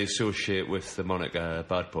what I associate with the Monaco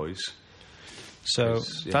bad boys. So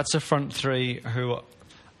Yes, yeah. that's a front three who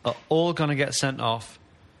are all going to get sent off,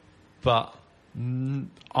 but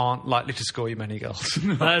aren't likely to score you many goals.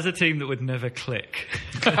 That is a team that would never click.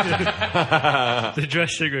 The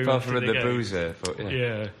dressing room. Apart after from the the game. boozer. But yeah.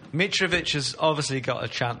 Yeah. Mitrovic has obviously got a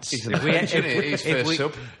chance. He's his first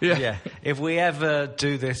sub. Yeah. If we ever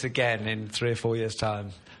do this again in 3 or 4 years'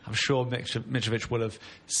 time, I'm sure Mitrovic will have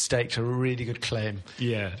staked a really good claim.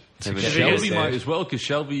 Yeah. Him and Shelby Shelby. might as well, because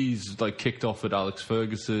Shelby's like kicked off with Alex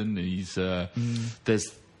Ferguson. He's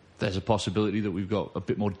there's a possibility that we've got a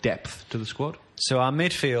bit more depth to the squad. So our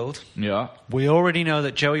midfield, Yeah. we already know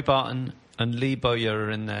that Joey Barton and Lee Bowyer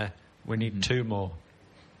are in there. We need 2 more.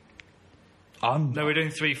 No, we're doing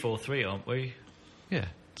 3-4-3, aren't we? Yeah.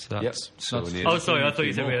 So Yep. that's... So we need- Oh, sorry, I thought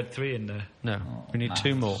you three said we more. had 3 in there. No, we need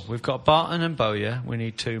 2 more. We've got Barton and Bowyer. We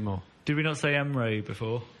need 2 more. Did we not say Emre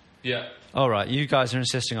before? Yeah. All right, you guys are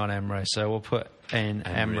insisting on Emre, so we'll put in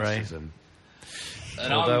Emre. Racism.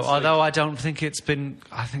 Although I don't think it's been...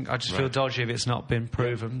 I just feel dodgy if it's not been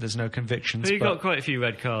proven. There's no convictions. But he but got quite a few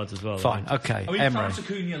red cards as well. fine, okay, I mean, Clarence Emre.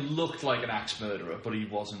 Acuna looked like an axe murderer, but he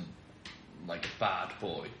wasn't like a bad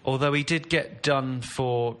boy. Although he did get done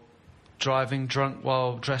for driving drunk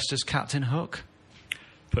while dressed as Captain Hook.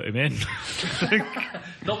 Put him in.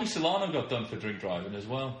 Nobby Solano got done for drink driving as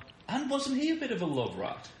well. And wasn't he a bit of a love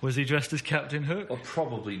rat? Was he dressed as Captain Hook? Or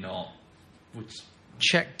probably not. Which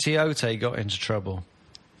Czech Tiote got into trouble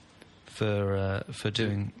for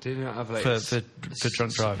doing... Did he not have like For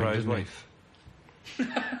drunk driving, surprise didn't he?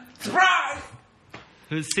 wife?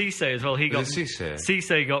 There was Cisse as well. He got Was it Cisse?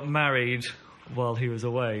 Cisse got married while he was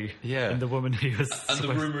away. Yeah. And the woman he was and the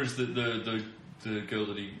supposed- rumours that the girl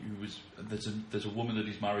that he was there's a woman that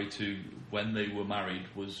he's married to when they were married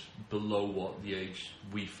was below what the age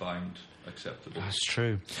we find acceptable. That's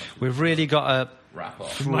true. We've really got to Wrap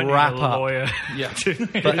up. might need wrap a up. lawyer. Yeah. to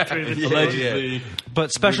go through the Allegedly.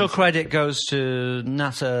 But special credit goes to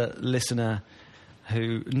Nata listener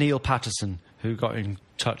Neil Patterson, who got in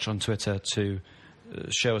touch on Twitter to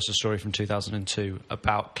show us a story from 2002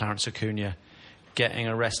 about Clarence Acuna getting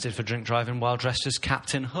arrested for drink driving while dressed as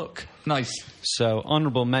Captain Hook. Nice. So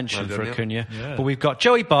honourable mention Well for done, Neil. Acuna. Yeah. But we've got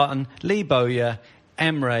Joey Barton, Lee Bowyer,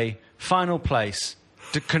 Emre, final place.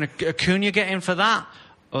 Can Acuna get in for that?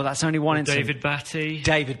 Oh, that's only one incident. David Batty.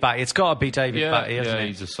 David Batty. It's got to be David Yeah, Batty, hasn't yeah, it?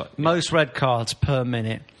 he's a si- Most red cards per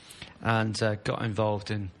minute, and got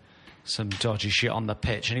involved in some dodgy shit on the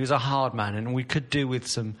pitch. And he was a hard man, and we could do with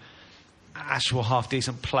some actual half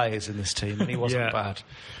decent players in this team, and he wasn't Yeah. bad.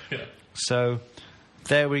 Yeah. So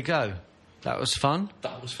there we go. That was fun.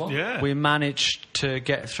 That was fun. Yeah. We managed to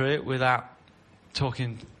get through it without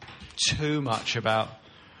talking too much about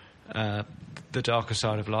the darker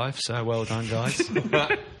side of life. So well done, guys.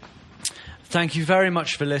 Thank you very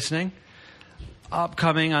much for listening.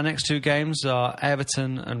 Upcoming, our next 2 games are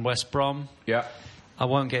Everton and West Brom. Yeah. I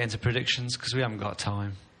won't get into predictions because we haven't got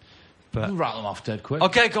time. But We'll rattle them off dead quick.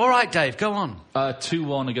 okay, all right, Dave, go on.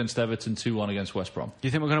 2-1 against Everton, 2-1 against West Brom. Do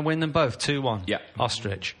you think we're going to win them both? 2-1? Yeah.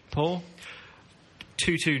 Ostrich. Paul?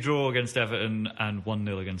 2-2 draw against Everton and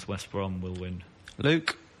 1-0 against West Brom will win.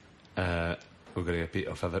 Luke? we're going to get beat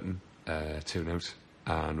off Everton 2-0,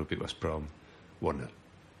 and we'll beat West Brom 1-0.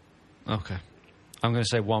 Okay. I'm going to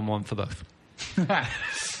say 1-1 for both.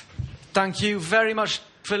 Thank you very much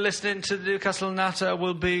for listening to the Newcastle Natter.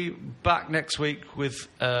 We'll be back next week with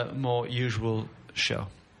a more usual show.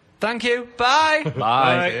 Thank you. Bye.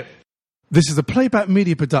 Bye. This is a Playback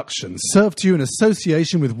Media production, served to you in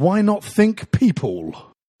association with Why Not Think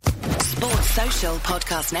People. Sports Social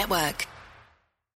Podcast Network.